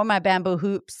I wore my bamboo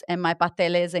hoops and my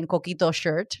pasteles and coquito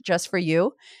shirt just for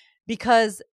you,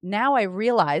 because now I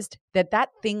realized that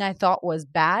thing I thought was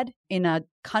bad in a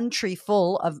country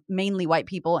full of mainly white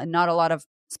people and not a lot of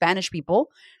Spanish people,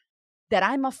 that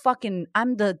I'm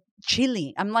the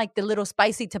chili. I'm like the little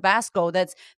spicy Tabasco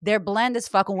they're bland as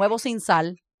fuck, un huevo sin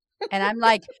sal. And I'm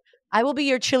like, I will be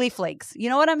your chili flakes. You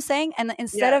know what I'm saying? And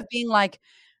instead of being like,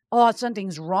 oh,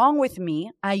 something's wrong with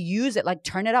me, I use it, like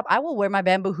turn it up. I will wear my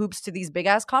bamboo hoops to these big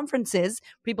ass conferences.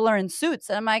 People are in suits.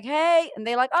 And I'm like, hey. And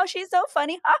they're like, oh, she's so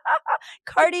funny. Ha ha ha.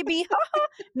 Cardi B. Ha ha.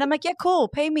 And I'm like, yeah, cool.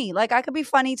 Pay me. Like, I could be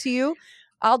funny to you.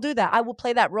 I'll do that. I will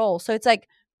play that role. So it's like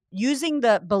using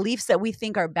the beliefs that we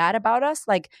think are bad about us,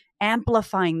 like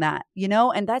amplifying that, you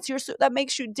know, and that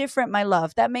makes you different, my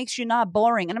love. That makes you not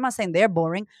boring. And I'm not saying they're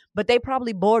boring, but they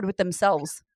probably bored with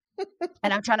themselves.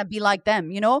 And I'm trying to be like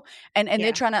them, you know, and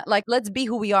they're trying to like, let's be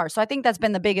who we are. So I think that's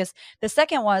been the biggest. The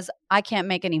second was, I can't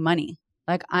make any money.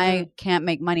 Like, I can't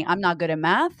make money. I'm not good at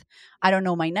math. I don't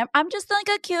know my I'm just like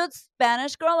a cute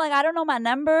Spanish girl. Like, I don't know my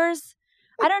numbers.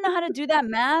 I don't know how to do that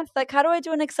math. Like, how do I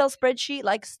do an Excel spreadsheet?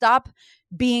 Like, stop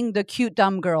being the cute,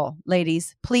 dumb girl,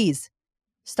 ladies. Please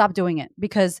stop doing it,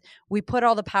 because we put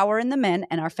all the power in the men,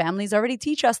 and our families already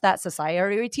teach us that. Society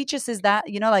already teaches us that,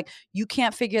 you know, like, you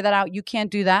can't figure that out. You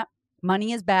can't do that.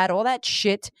 Money is bad, all that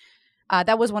shit.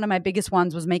 That was one of my biggest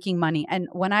ones, was making money. And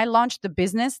when I launched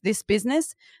this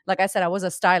business, like I said, I was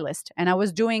a stylist, and I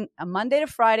was doing a Monday to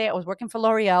Friday. I was working for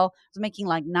L'Oreal. I was making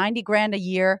like 90 grand a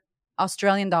year,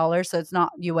 Australian dollars. So it's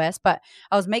not US, but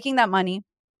I was making that money.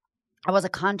 I was a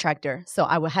contractor, so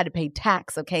I had to pay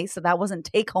tax. Okay. So that wasn't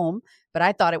take home, but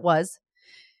I thought it was.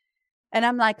 And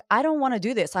I'm like, I don't want to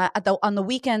do this. On the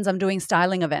weekends, I'm doing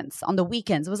styling events. On the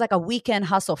weekends, it was like a weekend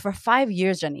hustle for 5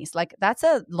 years, Janice. Like, that's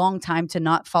a long time to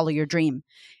not follow your dream.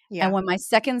 Yeah. And when my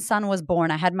second son was born,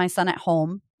 I had my son at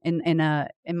home in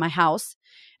my house.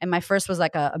 And my first was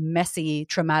like a messy,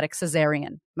 traumatic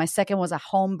cesarean. My second was a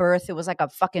home birth. It was like a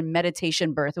fucking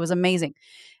meditation birth. It was amazing.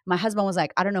 My husband was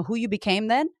like, I don't know who you became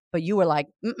then, but you were like,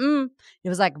 It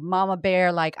was like mama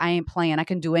bear, like, I ain't playing. I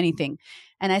can do anything.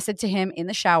 And I said to him in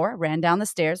the shower, ran down the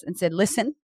stairs and said,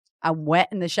 listen, I'm wet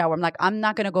in the shower. I'm like, I'm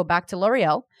not going to go back to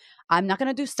L'Oreal. I'm not going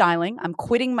to do styling. I'm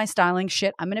quitting my styling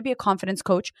shit. I'm going to be a confidence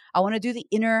coach. I want to do the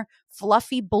inner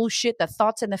fluffy bullshit, the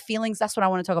thoughts and the feelings. That's what I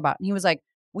want to talk about. And he was like,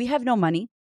 we have no money.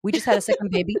 We just had a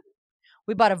second baby.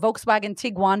 We bought a Volkswagen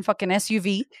Tiguan fucking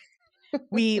SUV.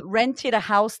 We rented a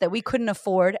house that we couldn't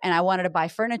afford, and I wanted to buy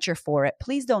furniture for it.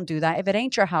 Please don't do that. If it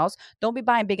ain't your house, don't be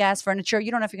buying big ass furniture. You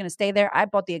don't know if you're going to stay there. I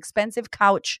bought the expensive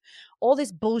couch, all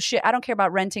this bullshit. I don't care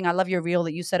about renting. I love your reel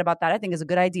that you said about that. I think it's a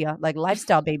good idea. Like,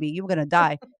 lifestyle, baby. You're going to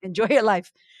die. Enjoy your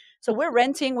life. So we're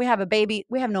renting. We have a baby.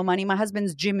 We have no money. My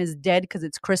husband's gym is dead because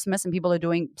it's Christmas and people are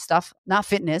doing stuff, not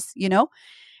fitness, you know?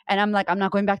 And I'm like, I'm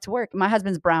not going back to work. My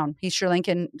husband's brown. He's Sri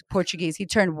Lankan Portuguese. He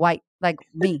turned white like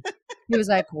me. He was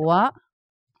like, what?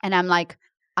 And I'm like,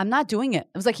 I'm not doing it.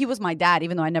 It was like he was my dad,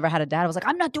 even though I never had a dad. I was like,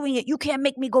 I'm not doing it. You can't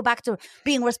make me go back to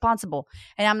being responsible.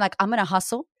 And I'm like, I'm going to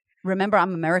hustle. Remember,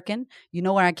 I'm American. You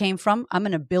know where I came from. I'm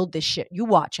going to build this shit. You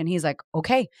watch. And he's like,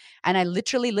 okay. And I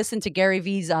literally listened to Gary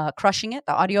Vee's Crushing It,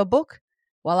 the audiobook,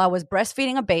 while I was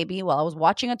breastfeeding a baby, while I was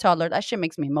watching a toddler. That shit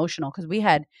makes me emotional because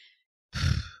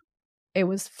it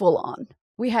was full on.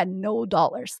 We had no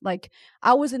dollars. Like,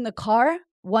 I was in the car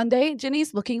one day,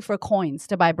 Janice, looking for coins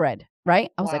to buy bread,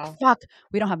 right? I was like, fuck,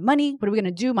 we don't have money. What are we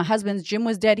going to do? My husband's gym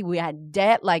was dead. We had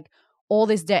debt, like all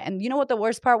this debt. And you know what the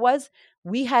worst part was?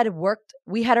 We had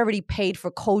already paid for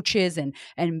coaches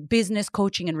and business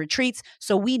coaching and retreats.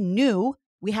 So we knew,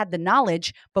 we had the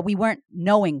knowledge, but we weren't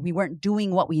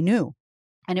doing what we knew.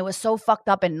 And it was so fucked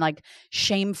up and like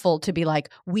shameful to be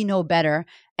like, we know better.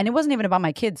 And it wasn't even about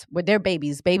my kids. With their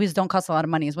babies. Babies don't cost a lot of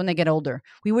money. It's when they get older.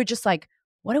 We were just like,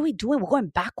 what are we doing? We're going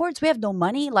backwards. We have no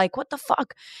money. Like, what the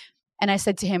fuck? And I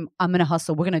said to him, I'm going to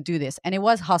hustle. We're going to do this. And it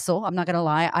was hustle. I'm not going to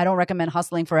lie. I don't recommend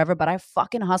hustling forever, but I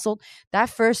fucking hustled. That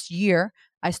first year,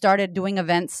 I started doing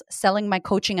events, selling my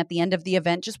coaching at the end of the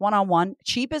event, just one-on-one.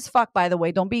 Cheap as fuck, by the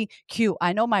way. Don't be cute.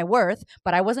 I know my worth,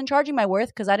 but I wasn't charging my worth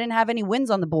because I didn't have any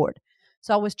wins on the board.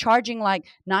 So I was charging like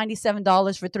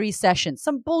 $97 for 3 sessions.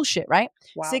 Some bullshit, right?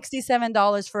 Wow.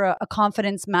 $67 for a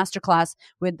confidence masterclass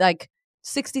with like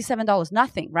 $67,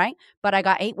 nothing, right? But I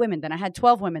got 8 women, then I had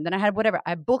 12 women, then I had whatever.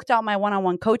 I booked out my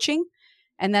one-on-one coaching,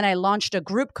 and then I launched a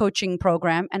group coaching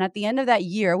program. And at the end of that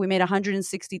year, we made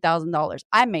 $160,000.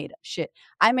 I made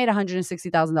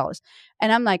 $160,000.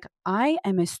 And I'm like, I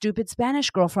am a stupid Spanish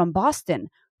girl from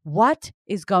Boston. What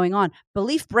is going on?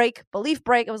 Belief break.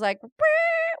 It was like,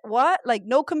 what? Like,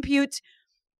 no compute.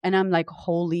 And I'm like,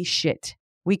 holy shit,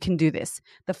 we can do this.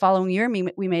 The following year,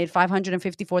 we made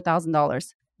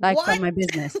 $554,000. Like, from my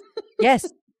business.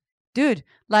 Yes. Dude,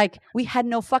 like we had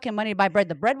no fucking money to buy bread.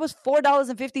 The bread was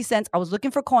 $4.50. I was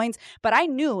looking for coins, but I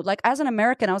knew, like, as an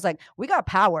American, I was like, we got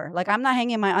power. Like, I'm not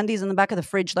hanging my undies in the back of the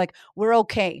fridge. Like, we're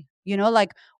okay. You know,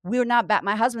 like, we're not bad.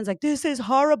 My husband's like, this is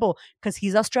horrible because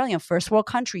he's Australian, first world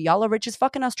country. Y'all are rich as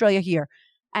fucking Australia here.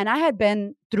 And I had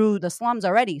been through the slums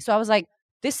already. So I was like,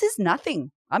 this is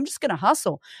nothing. I'm just going to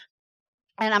hustle.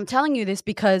 And I'm telling you this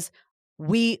because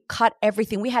we cut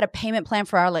everything. We had a payment plan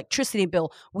for our electricity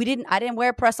bill. I didn't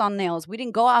wear press-on nails. We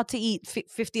didn't go out to eat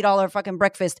 $50 fucking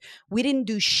breakfast. We didn't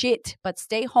do shit but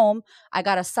stay home. I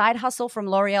got a side hustle from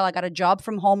L'Oreal. I got a job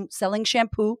from home selling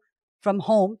shampoo from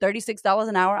home, $36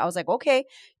 an hour. I was like, okay,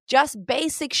 just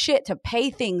basic shit to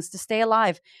pay things to stay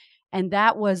alive. And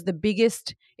that was the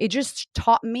biggest, it just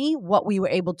taught me what we were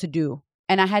able to do.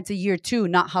 And I had to year 2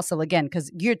 not hustle again,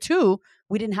 because year 2,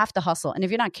 we didn't have to hustle. And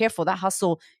if you're not careful, that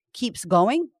hustle keeps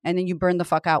going and then you burn the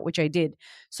fuck out, which I did.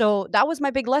 So that was my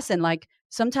big lesson. Like,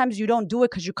 sometimes you don't do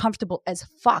it because you're comfortable as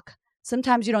fuck.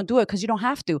 Sometimes you don't do it because you don't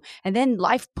have to. And then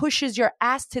life pushes your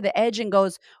ass to the edge and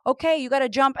goes, okay, you got to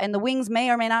jump and the wings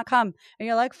may or may not come. And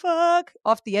you're like, fuck,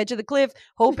 off the edge of the cliff,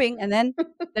 hoping. And then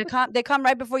they come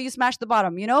right before you smash the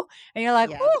bottom, you know? And you're like,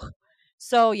 whew.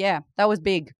 So yeah, that was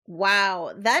big.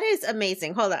 Wow. That is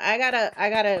amazing. Hold on.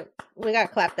 We gotta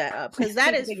clap that up because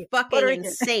that is fucking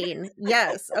insane.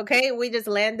 Yes. Okay. We just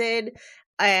landed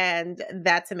and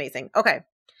that's amazing. Okay.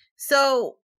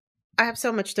 So I have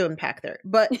so much to unpack there,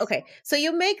 but okay. So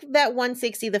you make that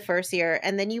 160 the first year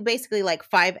and then you basically like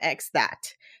 5X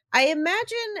that. I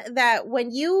imagine that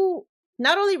when you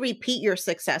not only repeat your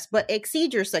success, but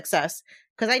exceed your success,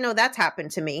 because I know that's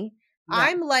happened to me. Yeah.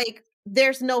 I'm like,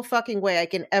 there's no fucking way I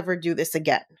can ever do this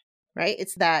again. Right?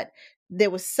 It's that there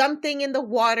was something in the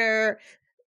water.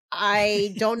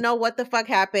 I don't know what the fuck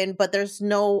happened, but there's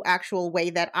no actual way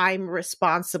that I'm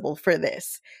responsible for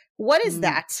this. What is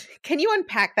that? Can you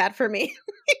unpack that for me?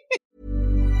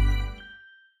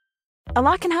 A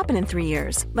lot can happen in 3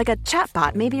 years, like a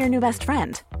chatbot may be your new best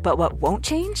friend. But what won't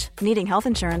change? Needing health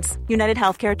insurance. United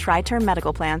Healthcare Tri-Term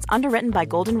Medical Plans, underwritten by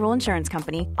Golden Rule Insurance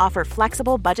Company, offer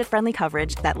flexible, budget-friendly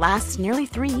coverage that lasts nearly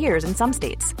 3 years in some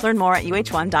states. Learn more at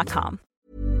uh1.com.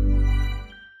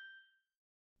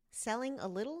 Selling a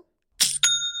little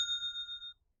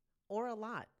or a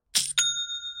lot?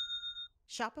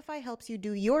 Shopify helps you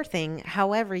do your thing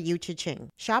however you cha-ching.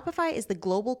 Shopify is the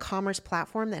global commerce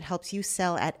platform that helps you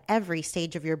sell at every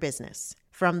stage of your business.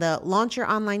 From the launch your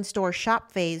online store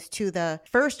shop phase to the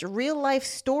first real life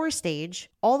store stage,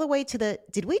 all the way to the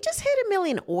did we just hit 1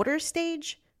 million orders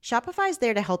stage? Shopify is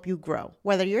there to help you grow.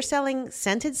 Whether you're selling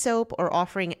scented soap or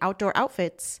offering outdoor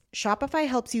outfits, Shopify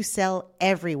helps you sell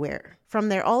everywhere. From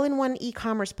their all-in-one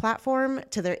e-commerce platform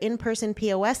to their in-person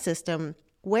POS system,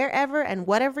 wherever and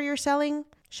whatever you're selling,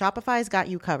 Shopify's got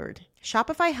you covered.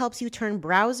 Shopify helps you turn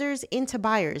browsers into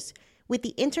buyers with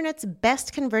the internet's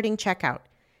best converting checkout,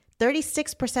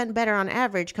 36% better on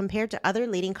average compared to other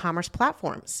leading commerce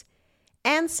platforms.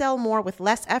 And sell more with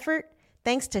less effort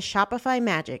thanks to Shopify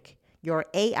Magic, your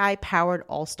AI-powered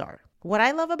all-star. What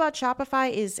I love about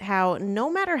Shopify is how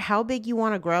no matter how big you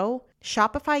want to grow,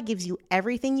 Shopify gives you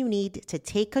everything you need to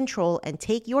take control and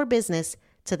take your business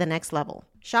to the next level.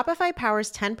 Shopify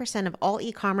powers 10% of all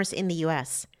e-commerce in the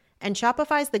US, and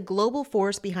Shopify is the global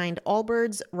force behind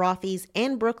Allbirds, Rothy's,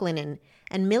 and Brooklinen,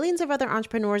 and millions of other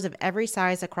entrepreneurs of every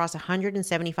size across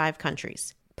 175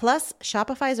 countries. Plus,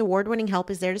 Shopify's award-winning help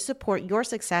is there to support your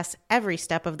success every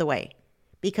step of the way.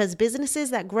 Because businesses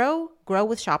that grow, grow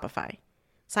with Shopify.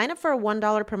 Sign up for a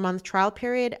 $1 per month trial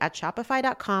period at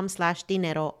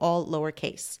shopify.com/dinero, all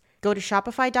lowercase. Go to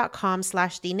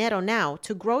shopify.com/dinero now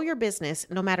to grow your business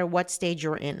no matter what stage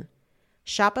you're in.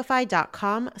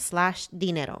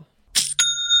 Shopify.com/dinero.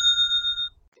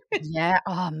 Yeah.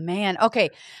 Oh, man. Okay.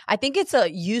 I think it's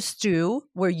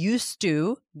we're used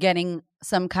to getting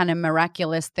some kind of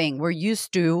miraculous thing. We're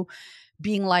used to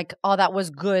being like, oh, that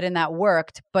was good and that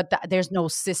worked, but there's no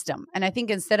system. And I think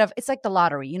instead of, it's like the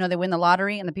lottery, you know, they win the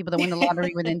lottery and the people that win the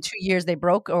lottery within 2 years, they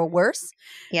broke or worse.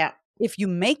 Yeah. If you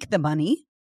make the money,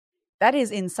 that is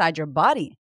inside your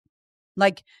body.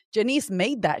 Like Janice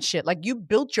made that shit. Like you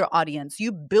built your audience,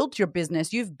 you built your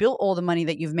business, you've built all the money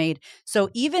that you've made. So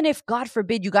even if God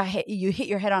forbid you hit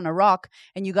your head on a rock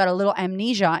and you got a little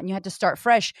amnesia and you had to start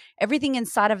fresh, everything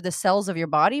inside of the cells of your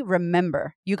body,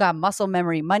 remember, you got muscle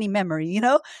memory, money memory, you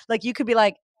know, like you could be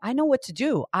like, I know what to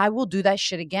do. I will do that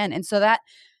shit again. And so that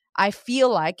I feel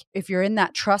like if you're in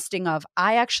that trusting of,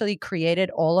 I actually created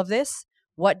all of this.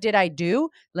 What did I do?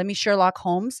 Let me Sherlock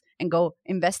Holmes and go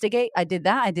investigate. I did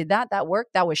that. That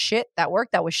worked. That was shit. That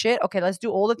worked. That was shit. Okay, let's do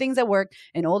all the things that worked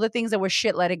and all the things that were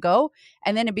shit, let it go.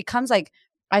 And then it becomes like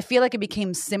I feel like it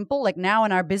became simple. Like now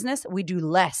in our business, we do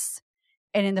less.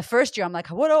 And in the first year, I'm like,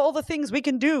 what are all the things we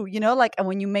can do? You know, like, and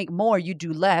when you make more, you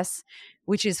do less,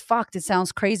 which is fucked. It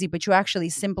sounds crazy, but you actually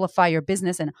simplify your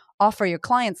business and offer your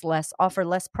clients less, offer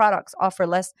less products, offer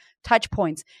less touch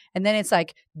points. And then it's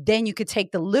like, then you could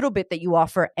take the little bit that you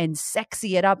offer and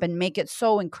sexy it up and make it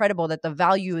so incredible that the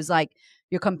value is like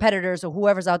your competitors or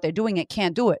whoever's out there doing it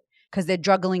can't do it because they're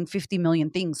juggling 50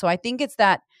 million things. So I think it's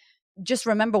that. Just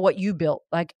remember what you built.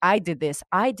 Like, I did this,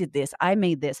 I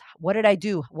made this. What did I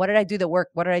do? What did I do that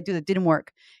worked? What did I do that didn't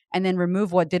work? And then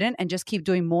remove what didn't and just keep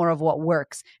doing more of what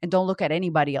works. And don't look at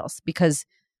anybody else, because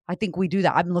I think we do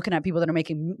that. I'm looking at people that are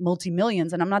making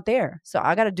multi-millions and I'm not there. So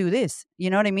I got to do this. You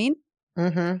know what I mean?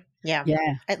 Mm-hmm. Yeah.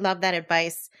 Yeah. I love that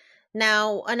advice.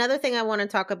 Now, another thing I want to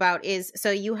talk about is,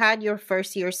 so you had your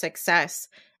first year success,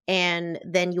 and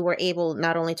then you were able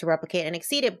not only to replicate and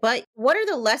exceed it, but what are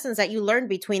the lessons that you learned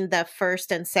between the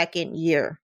first and second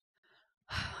year?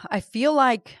 I feel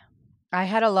like I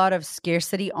had a lot of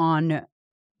scarcity on,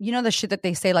 you know, the shit that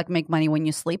they say, like, make money when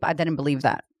you sleep. I didn't believe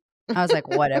that. I was like,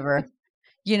 whatever.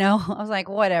 You know, I was like,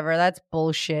 whatever. That's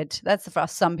bullshit. That's for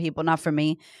some people, not for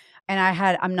me. And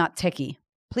I'm not techie.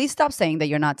 Please stop saying that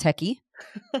you're not techie.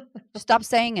 Stop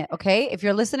saying it, okay? If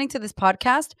you're listening to this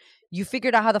podcast, you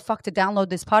figured out how the fuck to download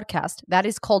this podcast. That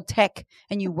is called tech,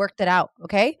 and you worked it out,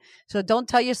 okay? So don't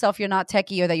tell yourself you're not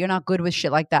techie or that you're not good with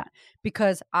shit like that,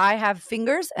 because I have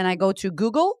fingers and I go to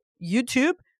Google,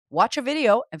 YouTube, watch a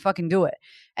video and fucking do it.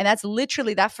 And that's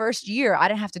literally that first year. I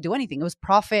didn't have to do anything. It was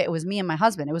profit. It was me and my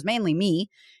husband. It was mainly me,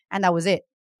 and that was it.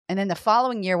 And then the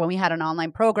following year, when we had an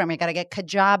online program, I got to get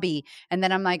Kajabi. And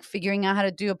then I'm like figuring out how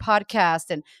to do a podcast.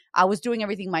 And I was doing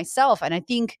everything myself. And I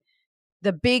think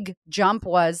the big jump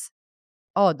was,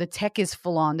 oh, the tech is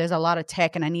full on. There's a lot of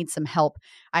tech and I need some help.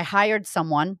 I hired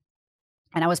someone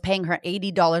and I was paying her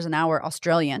 $80 an hour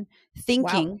Australian,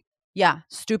 thinking, wow. Yeah,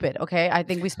 stupid. Okay. I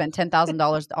think we spent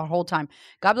 $10,000 our whole time.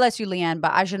 God bless you, Leanne,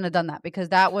 but I shouldn't have done that because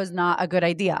that was not a good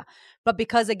idea. But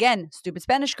because, again, stupid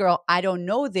Spanish girl, I don't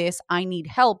know this. I need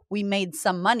help. We made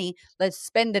some money. Let's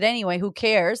spend it anyway. Who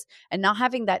cares? And not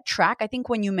having that track. I think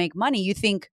when you make money, you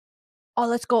think, oh,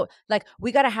 let's go. Like,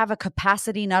 we got to have a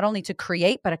capacity not only to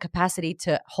create, but a capacity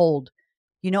to hold,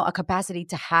 you know, a capacity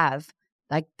to have.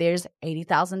 Like, there's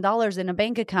 $80,000 in a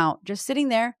bank account just sitting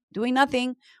there doing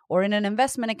nothing, or in an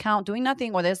investment account doing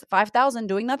nothing, or there's $5,000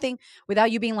 doing nothing, without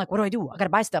you being like, what do I do? I got to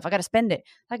buy stuff. I got to spend it.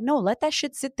 Like, no, let that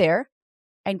shit sit there.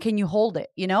 And can you hold it,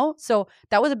 you know? So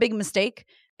that was a big mistake,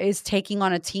 is taking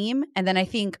on a team. And then I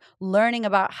think learning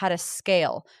about how to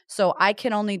scale. So I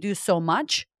can only do so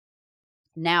much.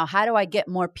 Now, how do I get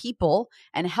more people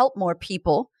and help more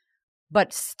people,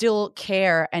 but still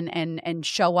care and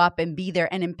show up and be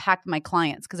there and impact my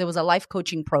clients? Because it was a life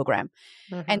coaching program.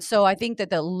 Mm-hmm. And so I think that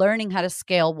the learning how to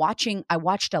scale, I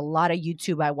watched a lot of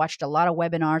YouTube. I watched a lot of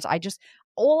webinars.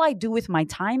 All I do with my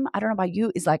time, I don't know about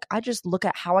you, is like, I just look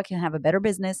at how I can have a better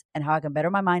business and how I can better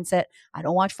my mindset. I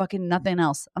don't watch fucking nothing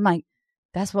else. I'm like,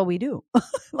 that's what we do.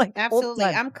 Like, absolutely.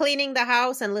 I'm cleaning the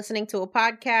house and listening to a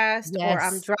podcast, yes. Or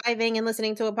I'm driving and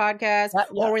listening to a podcast,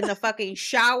 or in the fucking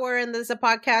shower and there's a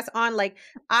podcast on. Like,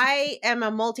 I am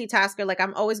a multitasker. Like,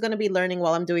 I'm always going to be learning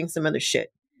while I'm doing some other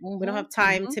shit. Mm-hmm. We don't have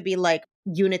time to be like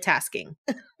unitasking.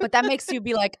 But that makes you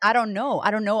be like, I don't know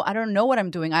what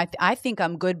I'm doing. I think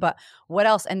I'm good, but what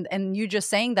else? And you just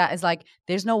saying that is like,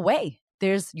 there's no way.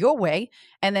 There's your way.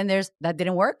 And then there's that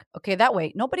didn't work. Okay, that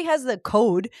way. Nobody has the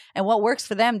code, and what works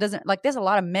for them doesn't. Like, there's a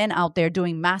lot of men out there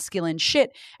doing masculine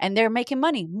shit and they're making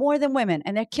money more than women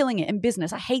and they're killing it in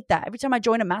business. I hate that. Every time I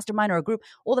join a mastermind or a group,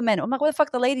 all the men, I'm like, where the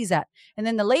fuck the ladies at? And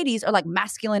then the ladies are like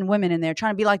masculine women and they're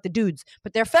trying to be like the dudes,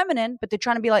 but they're feminine, but they're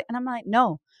trying to be like, and I'm like,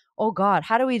 no, oh God,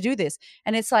 how do we do this?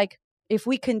 And it's like, if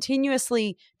we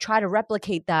continuously try to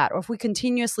replicate that, or if we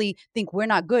continuously think we're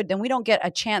not good, then we don't get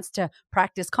a chance to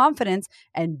practice confidence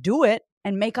and do it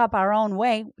and make up our own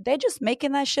way. They're just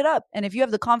making that shit up. And if you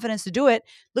have the confidence to do it,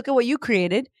 look at what you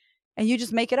created and you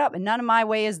just make it up. And none of my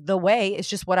way is the way. It's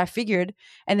just what I figured.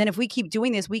 And then if we keep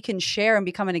doing this, we can share and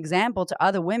become an example to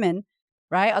other women,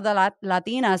 right? Other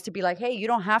Latinas, to be like, hey, you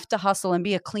don't have to hustle and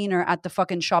be a cleaner at the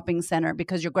fucking shopping center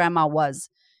because your grandma was.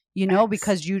 You know,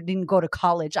 because you didn't go to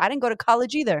college. I didn't go to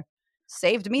college either.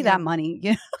 Saved me that money.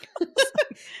 You know?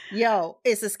 Yo,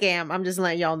 it's a scam. I'm just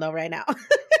letting y'all know right now.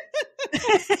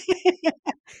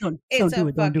 It's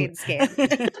a fucking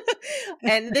scam.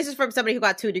 And this is from somebody who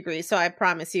got 2 degrees. So I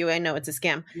promise you, I know it's a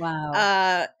scam.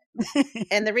 Wow.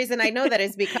 And the reason I know that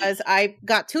is because I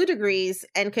got 2 degrees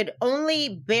and could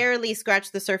only barely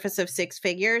scratch the surface of 6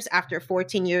 figures after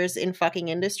 14 years in fucking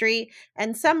industry.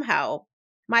 And somehow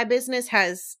my business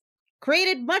has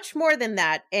created much more than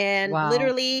that and Wow.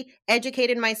 literally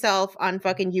educated myself on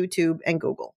fucking YouTube and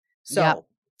Google. So Yep.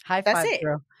 High that's five, it.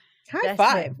 girl. High That's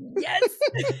five. it.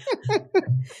 Yes.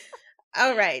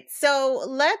 All right. So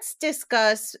let's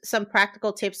discuss some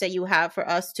practical tips that you have for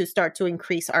us to start to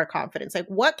increase our confidence. Like,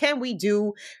 what can we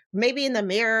do maybe in the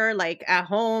mirror, like at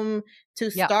home, to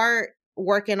Yep. start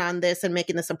working on this and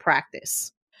making this a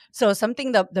practice? So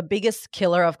something, the biggest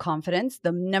killer of confidence,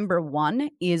 the number one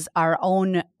is our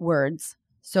own words.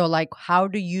 So like, how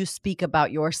do you speak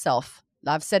about yourself?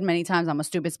 I've said many times, I'm a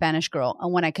stupid Spanish girl.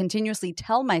 And when I continuously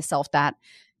tell myself that,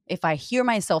 if I hear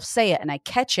myself say it and I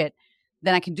catch it,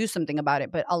 then I can do something about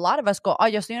it. But a lot of us go, oh,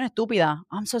 yo soy una estúpida.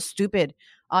 I'm so stupid.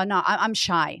 No, I'm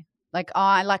shy. Like, oh,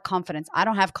 I lack confidence. I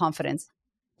don't have confidence.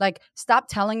 Like, stop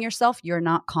telling yourself you're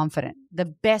not confident. The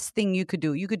best thing you could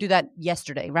do that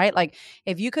yesterday, right? Like,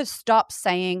 if you could stop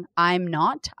saying, I'm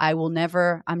not, I will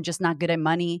never, I'm just not good at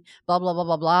money, blah, blah, blah,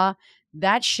 blah, blah.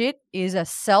 That shit is a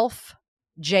self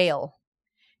jail.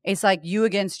 It's like you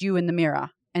against you in the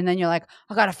mirror. And then you're like,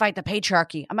 I got to fight the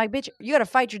patriarchy. I'm like, bitch, you got to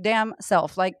fight your damn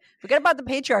self. Like, forget about the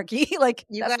patriarchy. Like,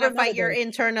 You that's got to for fight another your day.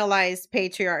 internalized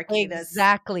patriarchy.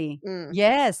 Exactly. Mm.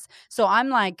 Yes. So I'm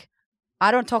like,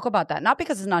 I don't talk about that. Not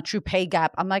because it's not true, pay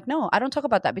gap. I'm like, no, I don't talk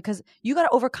about that because you got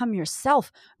to overcome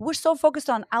yourself. We're so focused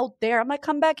on out there. I'm like,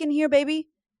 come back in here, baby.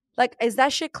 Like, is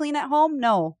that shit clean at home?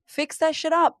 No. Fix that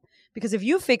shit up. Because if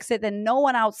you fix it, then no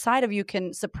one outside of you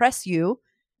can suppress you.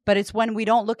 But it's when we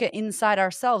don't look at inside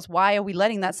ourselves, why are we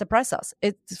letting that suppress us?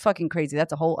 It's fucking crazy.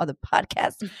 That's a whole other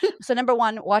podcast. So number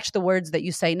one, watch the words that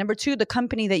you say. Number two, the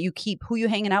company that you keep, who you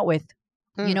hanging out with.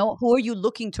 You know, who are you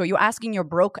looking to? Are you asking your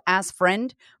broke ass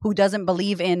friend who doesn't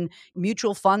believe in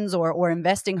mutual funds or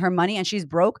investing her money and she's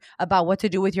broke about what to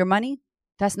do with your money?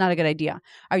 That's not a good idea.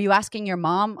 Are you asking your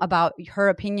mom about her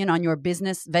opinion on your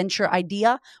business venture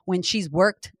idea when she's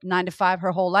worked 9 to 5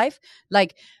 her whole life?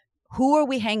 Like, who are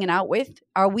we hanging out with?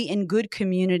 Are we in good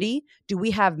community? Do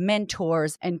we have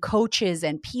mentors and coaches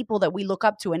and people that we look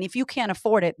up to? And if you can't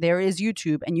afford it, there is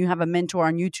YouTube and you have a mentor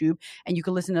on YouTube and you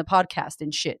can listen to the podcast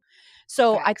and shit.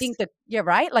 So Facts. I think that, yeah,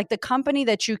 right? Like the company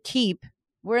that you keep,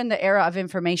 we're in the era of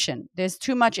information. There's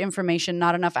too much information,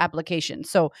 not enough application.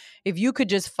 So if you could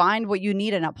just find what you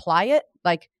need and apply it,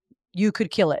 like you could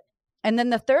kill it. And then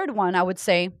the third one, I would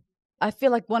say, I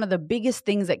feel like one of the biggest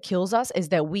things that kills us is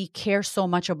that we care so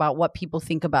much about what people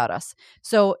think about us.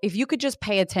 So if you could just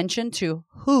pay attention to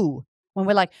who, when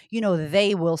we're like, you know,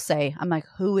 they will say, I'm like,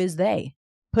 who is they?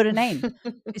 Put a name.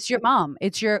 It's your mom.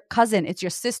 It's your cousin. It's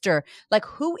your sister. Like,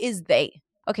 who is they?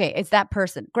 Okay, it's that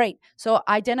person. Great. So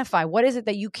identify what is it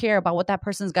that you care about what that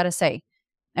person's got to say.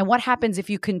 And what happens if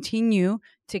you continue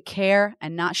to care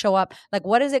and not show up? Like,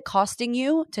 what is it costing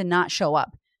you to not show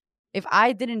up? If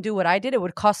I didn't do what I did, it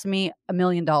would cost me $1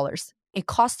 million. It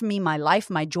cost me my life,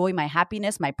 my joy, my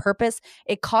happiness, my purpose.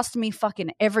 It cost me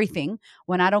fucking everything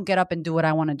when I don't get up and do what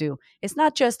I want to do. It's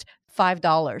not just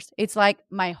 $5. It's like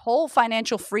my whole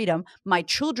financial freedom, my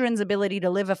children's ability to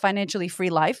live a financially free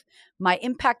life, my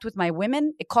impact with my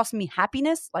women. It cost me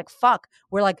happiness. Like, fuck,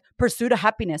 we're like, pursuit of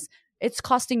happiness. It's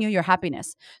costing you your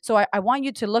happiness. So I want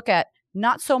you to look at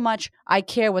not so much I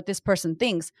care what this person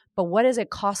thinks, but what is it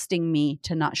costing me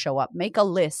to not show up? Make a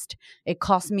list. It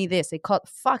cost me this.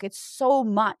 It's so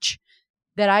much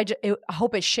that I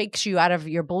hope it shakes you out of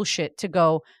your bullshit to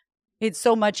go, it's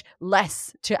so much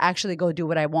less to actually go do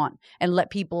what I want and let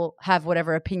people have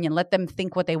whatever opinion. Let them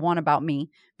think what they want about me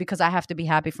because I have to be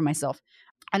happy for myself.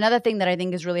 Another thing that I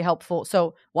think is really helpful.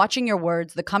 So watching your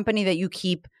words, the company that you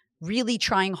keep, really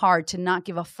trying hard to not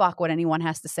give a fuck what anyone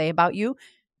has to say about you.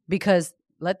 Because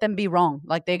let them be wrong.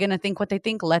 Like, they're going to think what they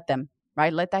think. Let them,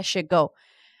 right? Let that shit go.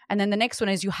 And then the next one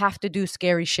is you have to do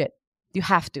scary shit. You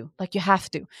have to. Like, you have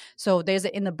to. So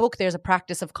in the book, there's a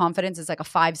practice of confidence. It's like a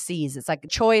 5 C's. It's like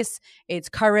choice, it's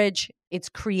courage, it's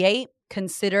create,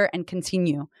 consider, and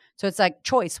continue. So it's like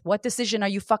choice. What decision are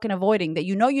you fucking avoiding that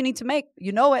you know you need to make?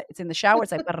 You know it. It's in the shower.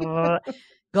 It's like,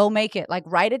 go make it. Like,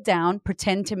 write it down,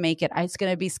 pretend to make it. It's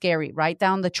going to be scary. Write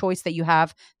down the choice that you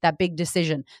have, that big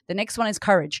decision. The next one is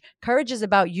courage. Courage is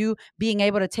about you being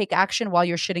able to take action while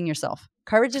you're shitting yourself.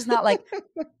 Courage is not like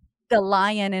the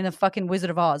lion in a fucking Wizard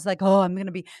of Oz. Like, oh, I'm going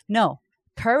to be. No.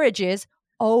 Courage is,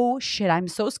 oh shit, I'm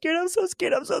so scared. I'm so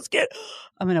scared. I'm so scared.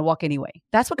 I'm going to walk anyway.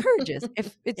 That's what courage is.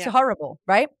 If it's horrible,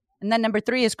 right? And then number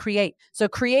 3 is create. So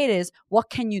create is, what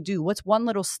can you do? What's one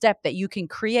little step that you can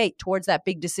create towards that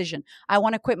big decision? I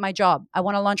want to quit my job. I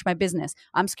want to launch my business.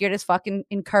 I'm scared as fucking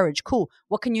encourage. Cool.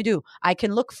 What can you do? I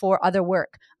can look for other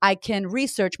work. I can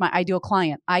research my ideal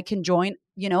client. I can join,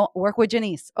 work with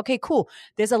Janice. Okay, cool.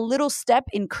 There's a little step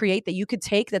in create that you could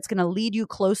take that's going to lead you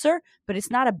closer, but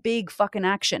it's not a big fucking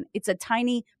action. It's a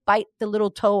tiny bite the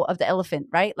little toe of the elephant,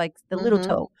 right? Like the little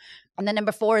toe. And then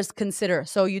number 4 is consider.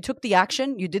 So you took the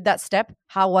action, you did that step.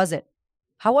 How was it?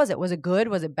 How was it? Was it good?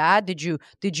 Was it bad? Did you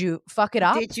fuck it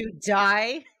up? Did you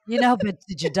die? But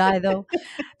did you die though?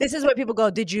 This is where people go,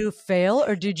 did you fail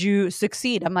or did you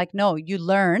succeed? I'm like, no, you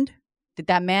learned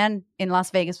that man in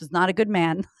Las Vegas was not a good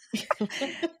man. So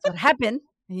it happened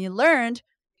and you learned.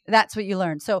 That's what you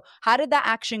learned. So how did that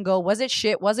action go? Was it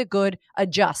shit? Was it good?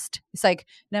 Adjust. It's like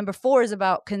number 4 is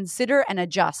about consider and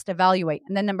adjust, evaluate.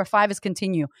 And then number 5 is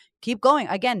continue. Keep going.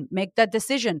 Again, make that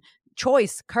decision.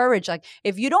 Choice, courage. Like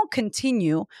if you don't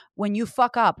continue when you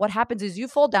fuck up, what happens is you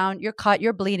fall down, you're cut,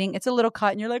 you're bleeding, it's a little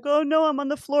cut and you're like, oh no, I'm on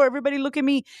the floor. Everybody look at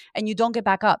me. And you don't get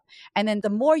back up. And then the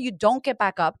more you don't get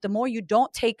back up, the more you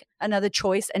don't take another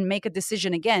choice and make a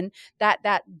decision again,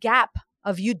 that gap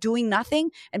of you doing nothing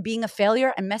and being a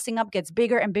failure and messing up gets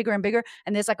bigger and bigger and bigger.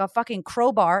 And there's like a fucking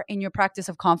crowbar in your practice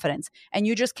of confidence. And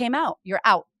you just came out, you're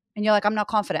out. And you're like, I'm not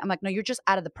confident. I'm like, no, you're just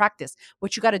out of the practice.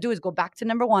 What you got to do is go back to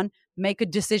number 1, make a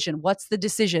decision. What's the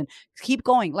decision? Keep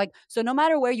going. Like, so no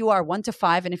matter where you are, 1 to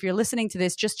 5, and if you're listening to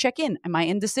this, just check in. Am I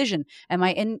in decision? Am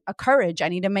I in a courage?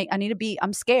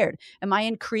 I'm scared. Am I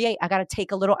in create? I got to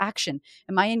take a little action.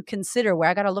 Am I in consider, where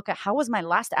I got to look at how was my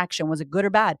last action? Was it good or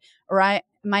bad? Or am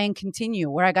I in continue,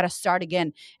 where I got to start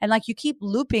again? And like you keep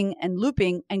looping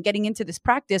and getting into this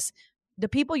practice. The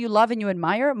people you love and you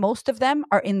admire, most of them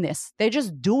are in this. They're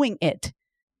just doing it.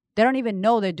 They don't even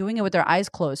know they're doing it with their eyes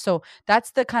closed. So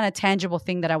that's the kind of tangible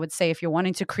thing that I would say if you're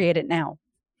wanting to create it now.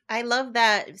 I love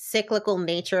that cyclical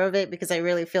nature of it because I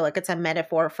really feel like it's a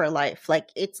metaphor for life. Like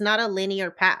it's not a linear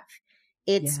path.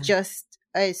 It's just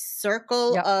a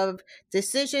circle of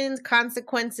decisions,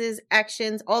 consequences,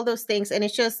 actions, all those things. And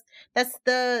it's just, that's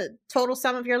the total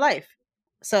sum of your life.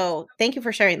 So thank you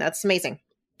for sharing that. It's amazing.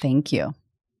 Thank you.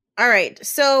 All right.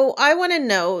 So I want to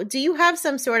know, do you have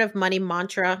some sort of money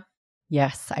mantra?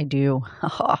 Yes, I do.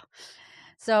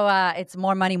 So it's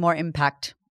more money, more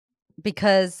impact,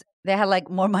 because they had like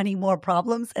more money, more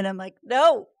problems. And I'm like,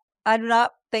 no, I do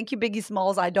not. Thank you, Biggie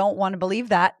Smalls. I don't want to believe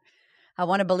that. I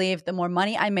want to believe the more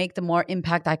money I make, the more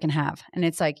impact I can have. And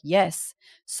it's like, yes.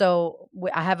 So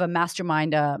I have a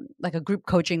mastermind, like a group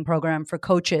coaching program for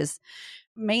coaches,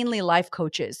 mainly life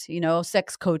coaches,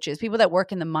 sex coaches, people that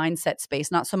work in the mindset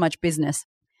space, not so much business.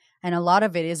 And a lot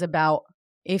of it is about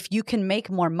if you can make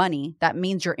more money, that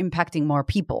means you're impacting more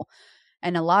people.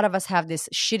 And a lot of us have this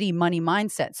shitty money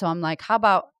mindset. So I'm like, how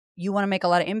about you want to make a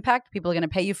lot of impact? People are going to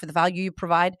pay you for the value you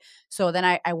provide. So then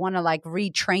I want to like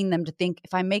retrain them to think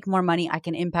if I make more money, I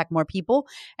can impact more people.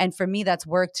 And for me, that's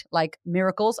worked like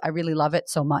miracles. I really love it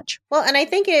so much. Well, and I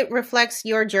think it reflects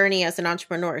your journey as an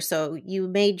entrepreneur. So you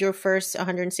made your first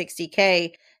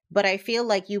 160K, but I feel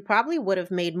like you probably would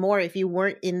have made more if you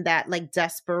weren't in that like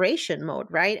desperation mode,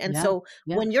 right? And so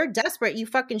when you're desperate, you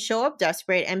fucking show up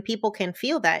desperate and people can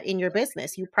feel that in your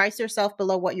business. You price yourself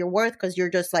below what you're worth because you're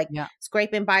just like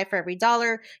scraping by for every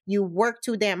dollar. You work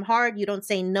too damn hard. You don't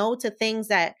say no to things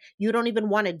that you don't even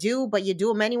want to do, but you do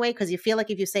them anyway because you feel like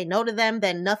if you say no to them,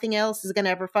 then nothing else is going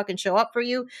to ever fucking show up for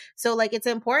you. So like it's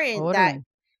important that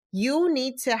you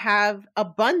need to have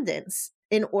abundance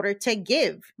in order to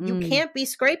give. You can't be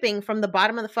scraping from the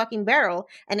bottom of the fucking barrel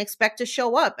and expect to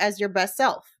show up as your best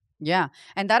self. Yeah.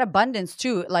 And that abundance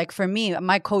too, like for me,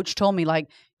 my coach told me like,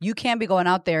 you can't be going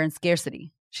out there in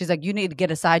scarcity. She's like, you need to get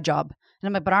a side job. And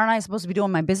I'm like, but aren't I supposed to be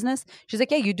doing my business? She's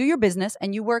like, yeah, you do your business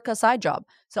and you work a side job.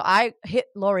 So I hit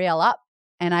L'Oreal up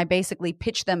and I basically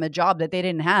pitched them a job that they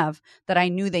didn't have that I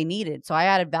knew they needed. So I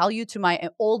added value to my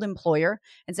old employer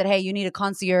and said, hey, you need a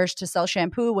concierge to sell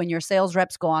shampoo when your sales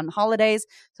reps go on holidays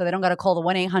so they don't got to call the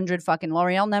 1-800 fucking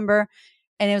L'Oreal number.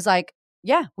 And it was like,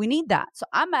 yeah, we need that. So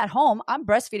I'm at home, I'm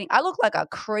breastfeeding. I look like a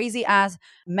crazy ass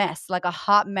mess, like a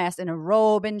hot mess in a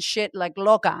robe and shit, like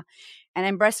loca. And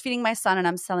I'm breastfeeding my son and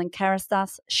I'm selling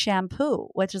Kerastase shampoo,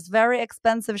 which is very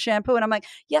expensive shampoo. And I'm like,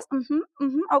 yes,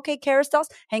 okay, Kerastase.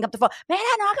 Hang up the phone.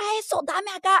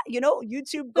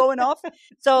 YouTube going off.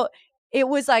 So it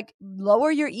was like,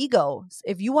 lower your ego.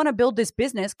 If you want to build this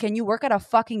business, can you work at a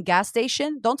fucking gas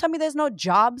station? Don't tell me there's no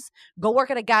jobs. Go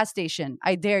work at a gas station.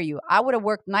 I dare you. I would have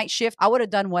worked night shift. I would have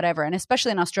done whatever. And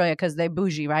especially in Australia, because they're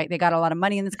bougie, right? They got a lot of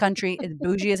money in this country. It's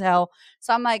bougie as hell.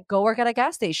 So I'm like, go work at a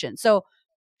gas station. So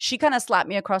she kind of slapped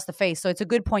me across the face. So it's a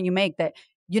good point you make that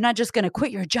you're not just going to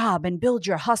quit your job and build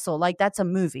your hustle. Like that's a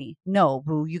movie. No,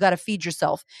 boo, you got to feed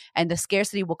yourself and the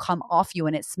scarcity will come off you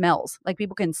and it smells. Like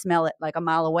people can smell it like a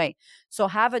mile away. So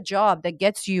have a job that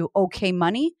gets you okay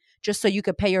money just so you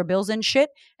could pay your bills and shit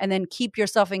and then keep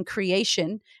yourself in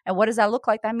creation. And what does that look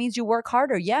like? That means you work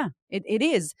harder. Yeah, it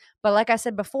is. But like I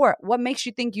said before, what makes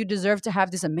you think you deserve to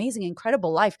have this amazing,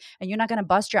 incredible life and you're not going to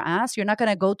bust your ass? You're not going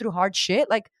to go through hard shit?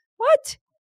 Like, what?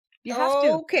 You have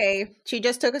to. Okay. She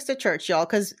just took us to church, y'all,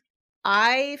 because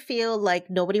I feel like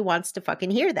nobody wants to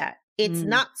fucking hear that. It's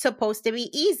not supposed to be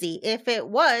easy. If it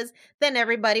was, then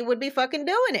everybody would be fucking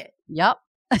doing it. Yep.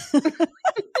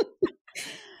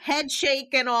 Head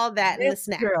shake and all that in the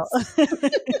snacks.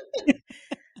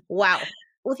 Wow.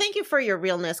 Well, thank you for your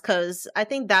realness, because I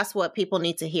think that's what people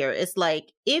need to hear. It's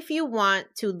like, if you want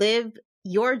to live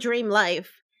your dream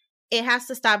life, it has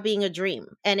to stop being a dream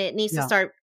and it needs to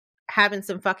start having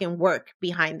some fucking work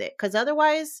behind it. Because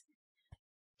otherwise,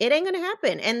 it ain't going to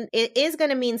happen. And it is going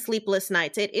to mean sleepless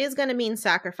nights. It is going to mean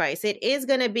sacrifice. It is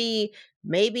going to be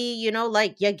maybe,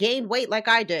 like you gained weight like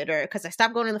I did, or because I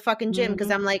stopped going to the fucking gym because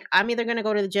I'm like, I'm either going to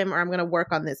go to the gym or I'm going to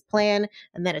work on this plan.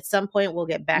 And then at some point we'll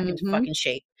get back into fucking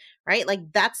shape, right?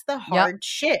 Like that's the hard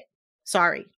shit.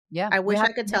 Sorry. Yeah. I wish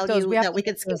I could tell you that we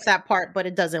could skip that part, but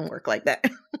it doesn't work like that.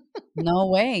 No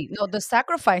way. No, the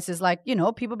sacrifice is like,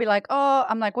 people be like, oh,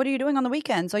 I'm like, what are you doing on the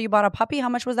weekend? So you bought a puppy? How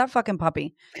much was that fucking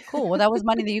puppy? Cool. Well, that was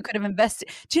money that you could have invested.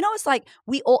 Do you know, it's like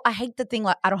I hate the thing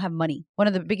like, I don't have money. One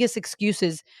of the biggest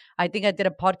excuses, I think I did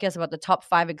a podcast about the top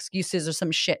 5 excuses or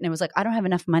some shit. And it was like, I don't have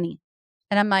enough money.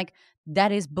 And I'm like,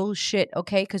 that is bullshit,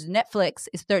 okay? Because Netflix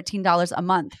is $13 a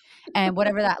month. And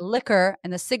whatever that liquor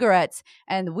and the cigarettes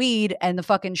and the weed and the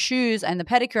fucking shoes and the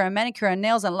pedicure and manicure and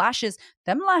nails and lashes,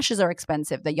 them lashes are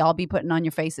expensive that y'all be putting on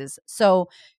your faces. So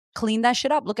clean that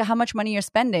shit up. Look at how much money you're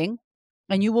spending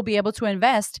and you will be able to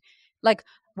invest. Like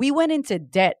we went into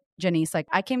debt, Janice. Like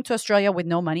I came to Australia with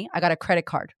no money. I got a credit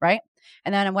card, right?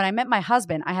 And then when I met my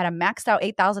husband, I had a maxed out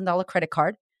 $8,000 credit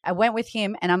card. I went with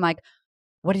him and I'm like,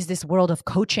 what is this world of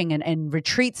coaching and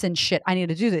retreats and shit? I need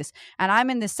to do this. And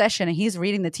I'm in this session and he's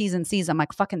reading the T's and C's. I'm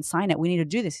like, fucking sign it. We need to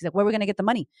do this. He's like, where are we going to get the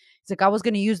money? He's like, I was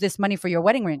going to use this money for your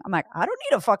wedding ring. I'm like, I don't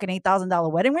need a fucking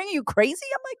 $8,000 wedding ring. Are you crazy?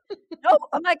 I'm like, no.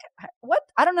 I'm like, what?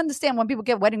 I don't understand when people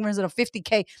get wedding rings that are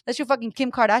 $50K. That's your fucking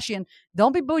Kim Kardashian.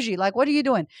 Don't be bougie. Like, what are you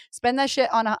doing? Spend that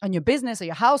shit on your business or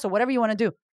your house or whatever you want to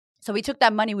do. So we took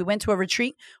that money. We went to a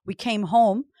retreat. We came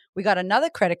home. We got another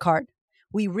credit card.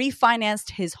 We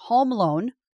refinanced his home loan.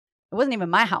 It wasn't even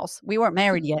my house. We weren't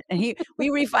married yet. And we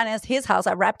refinanced his house.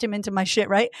 I wrapped him into my shit,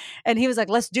 right? And he was like,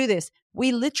 let's do this.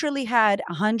 We literally had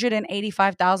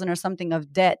 $185,000 or something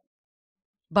of debt.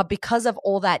 But because of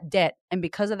all that debt and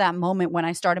because of that moment when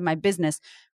I started my business,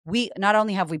 we not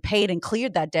only have we paid and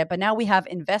cleared that debt, but now we have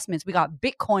investments. We got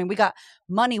Bitcoin. We got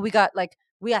money. We got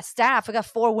staff. We got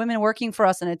 4 women working for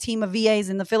us and a team of VAs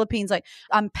in the Philippines. Like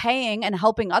I'm paying and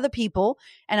helping other people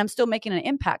and I'm still making an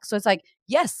impact. So it's like,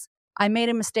 yes, I made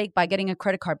a mistake by getting a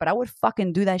credit card, but I would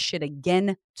fucking do that shit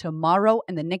again tomorrow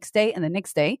and the next day and the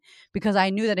next day because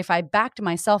I knew that if I backed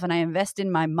myself and I invest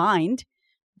in my mind,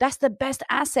 that's the best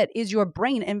asset is your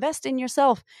brain. Invest in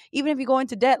yourself. Even if you go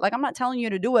into debt, like I'm not telling you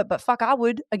to do it, but fuck, I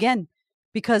would again.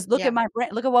 Because look at my brain,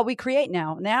 look at what we create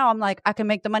now. Now I'm like, I can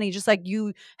make the money just like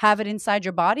you have it inside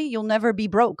your body. You'll never be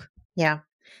broke. Yeah.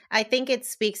 I think it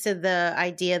speaks to the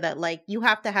idea that like you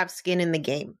have to have skin in the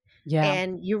game. Yeah.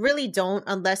 And you really don't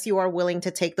unless you are willing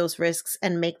to take those risks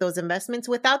and make those investments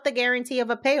without the guarantee of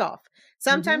a payoff.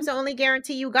 Sometimes the only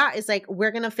guarantee you got is like,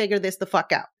 we're going to figure this the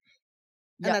fuck out.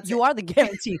 Yeah, you are the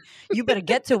guarantee. You better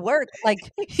get to work. Like,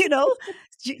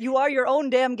 you are your own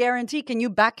damn guarantee. Can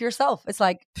you back yourself? It's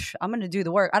like, I'm going to do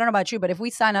the work. I don't know about you, but if we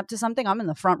sign up to something, I'm in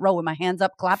the front row with my hands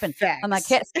up clapping. Facts. I'm like,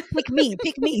 yes, pick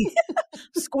me.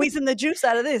 Squeezing the juice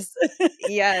out of this.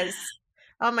 Yes.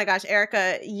 Oh my gosh,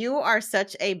 Erica, you are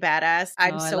such a badass.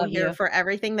 I'm so here for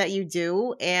everything that you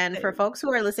do. And for folks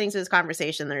who are listening to this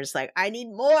conversation, they're just like, I need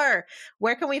more.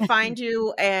 Where can we find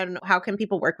you and how can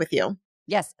people work with you?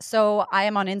 Yes. So I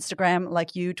am on Instagram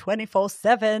like you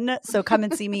 24/7. So come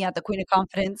and see me at the Queen of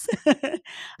Confidence.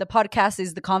 The podcast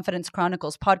is the Confidence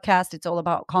Chronicles podcast. It's all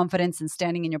about confidence and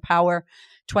standing in your power.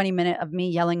 20 minutes of me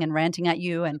yelling and ranting at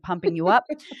you and pumping you up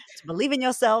to believe in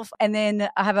yourself. And then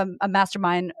I have a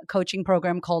mastermind coaching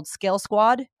program called Scale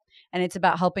Squad. And it's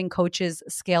about helping coaches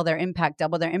scale their impact,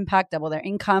 double their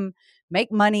income,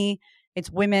 make money. It's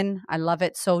women. I love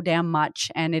it so damn much.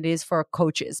 And it is for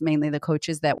coaches, mainly the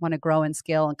coaches that want to grow and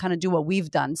scale and kind of do what we've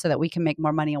done so that we can make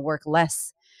more money and work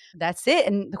less. That's it.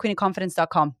 And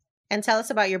thequeenofconfidence.com. And tell us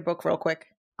about your book real quick.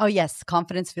 Oh, yes.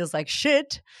 Confidence Feels Like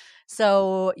Shit.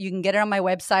 So you can get it on my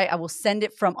website. I will send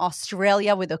it from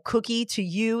Australia with a cookie to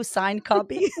you, signed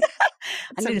copy.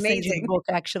 I need to send you the book,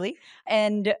 actually.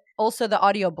 And also the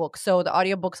audiobook. So the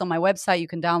audiobook's on my website. You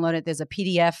can download it. There's a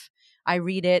PDF I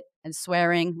read it and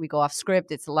swearing. We go off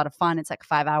script. It's a lot of fun. It's like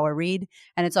a 5-hour read,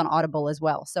 and it's on Audible as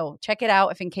well. So check it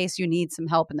out if in case you need some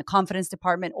help in the confidence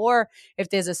department, or if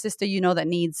there's a sister you know that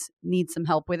needs some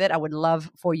help with it. I would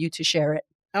love for you to share it.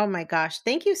 Oh my gosh.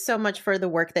 Thank you so much for the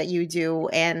work that you do.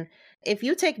 And if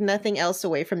you take nothing else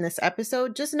away from this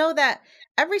episode, just know that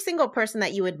every single person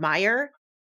that you admire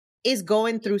is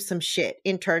going through some shit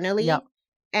internally. Yep.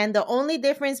 And the only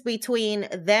difference between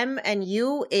them and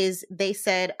you is they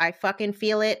said, I fucking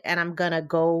feel it and I'm going to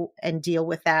go and deal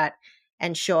with that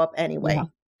and show up anyway. Yeah.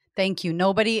 Thank you.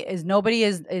 Nobody is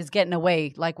getting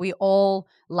away. Like, we all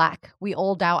lack. We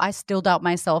all doubt. I still doubt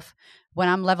myself when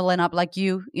I'm leveling up like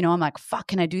you. You know, I'm like, fuck,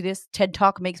 can I do this? TED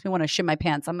Talk makes me want to shit my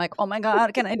pants. I'm like, oh my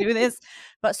God, can I do this?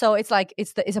 But so it's like,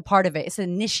 it's a part of it. It's an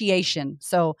initiation.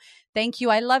 So thank you.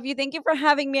 I love you. Thank you for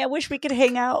having me. I wish we could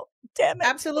hang out. Damn it.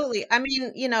 Absolutely. I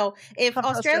mean, you know, if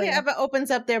Australia ever opens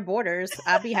up their borders,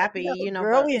 I'll be happy. You know,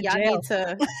 girl, y'all need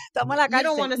to. You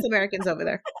don't want us Americans over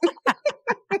there.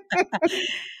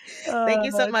 Thank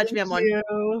you so much, mi amor.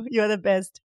 You're the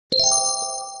best.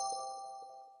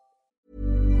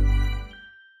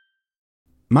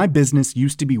 My business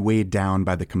used to be weighed down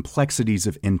by the complexities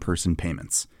of in-person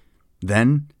payments.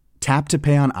 Then, Tap to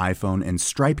Pay on iPhone and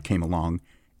Stripe came along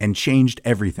and changed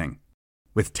everything.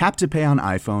 With Tap to Pay on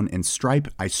iPhone and Stripe,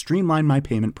 I streamlined my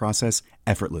payment process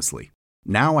effortlessly.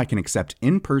 Now I can accept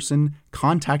in-person,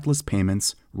 contactless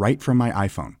payments right from my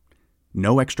iPhone.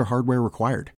 No extra hardware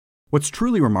required. What's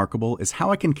truly remarkable is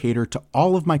how I can cater to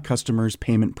all of my customers'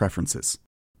 payment preferences.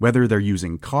 Whether they're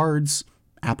using cards,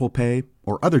 Apple Pay,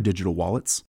 or other digital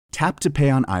wallets, Tap to Pay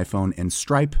on iPhone and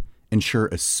Stripe ensure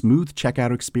a smooth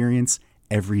checkout experience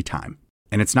every time.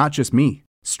 And it's not just me.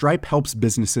 Stripe helps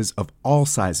businesses of all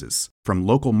sizes, from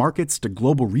local markets to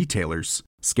global retailers,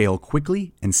 scale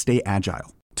quickly and stay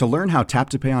agile. To learn how Tap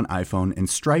to Pay on iPhone and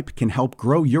Stripe can help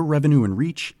grow your revenue and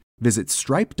reach, visit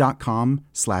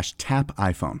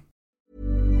stripe.com/tapiphone.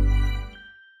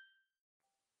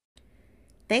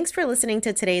 Thanks for listening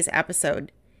to today's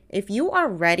episode. If you are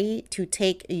ready to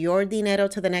take your dinero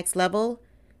to the next level,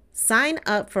 sign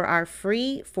up for our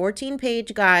free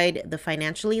 14-page guide, The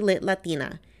Financially Lit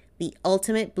Latina, the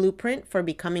ultimate blueprint for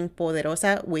becoming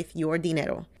poderosa with your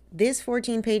dinero. This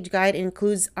 14-page guide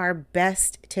includes our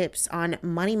best tips on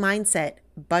money mindset,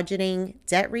 budgeting,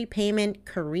 debt repayment,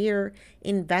 career,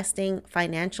 investing,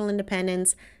 financial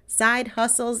independence, side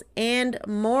hustles, and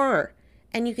more.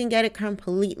 And you can get it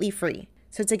completely free.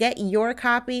 So to get your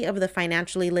copy of the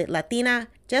Financially Lit Latina,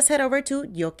 just head over to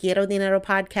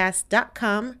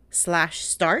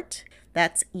YoQuieroDineroPodcast.com/start.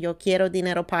 That's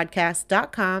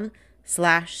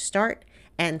YoQuieroDineroPodcast.com/start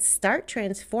and start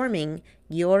transforming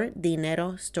your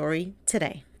dinero story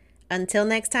today. Until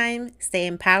next time, stay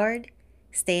empowered,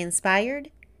 stay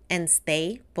inspired, and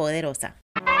stay poderosa.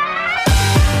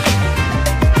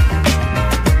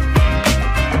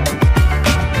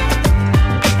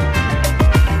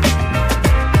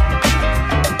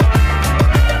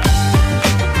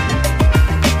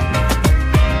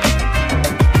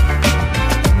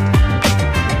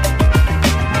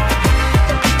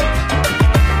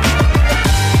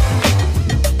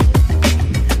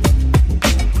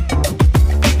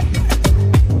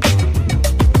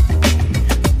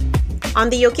 On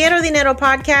the Yo Quiero Dinero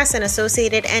podcast and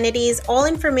associated entities, all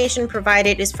information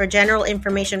provided is for general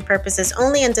information purposes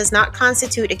only and does not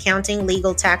constitute accounting,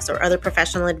 legal, tax, or other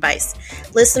professional advice.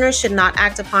 Listeners should not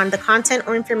act upon the content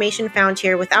or information found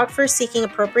here without first seeking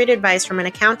appropriate advice from an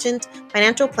accountant,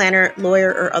 financial planner,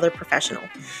 lawyer, or other professional.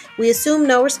 We assume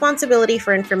no responsibility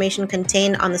for information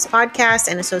contained on this podcast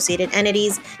and associated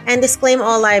entities and disclaim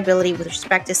all liability with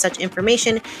respect to such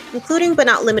information, including but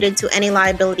not limited to any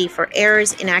liability for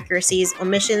errors, inaccuracies,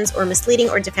 omissions, or misleading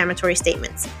or defamatory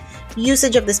statements.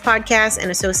 Usage of this podcast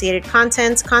and associated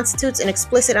content constitutes an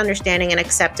explicit understanding and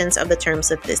acceptance of the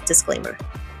terms of this disclaimer.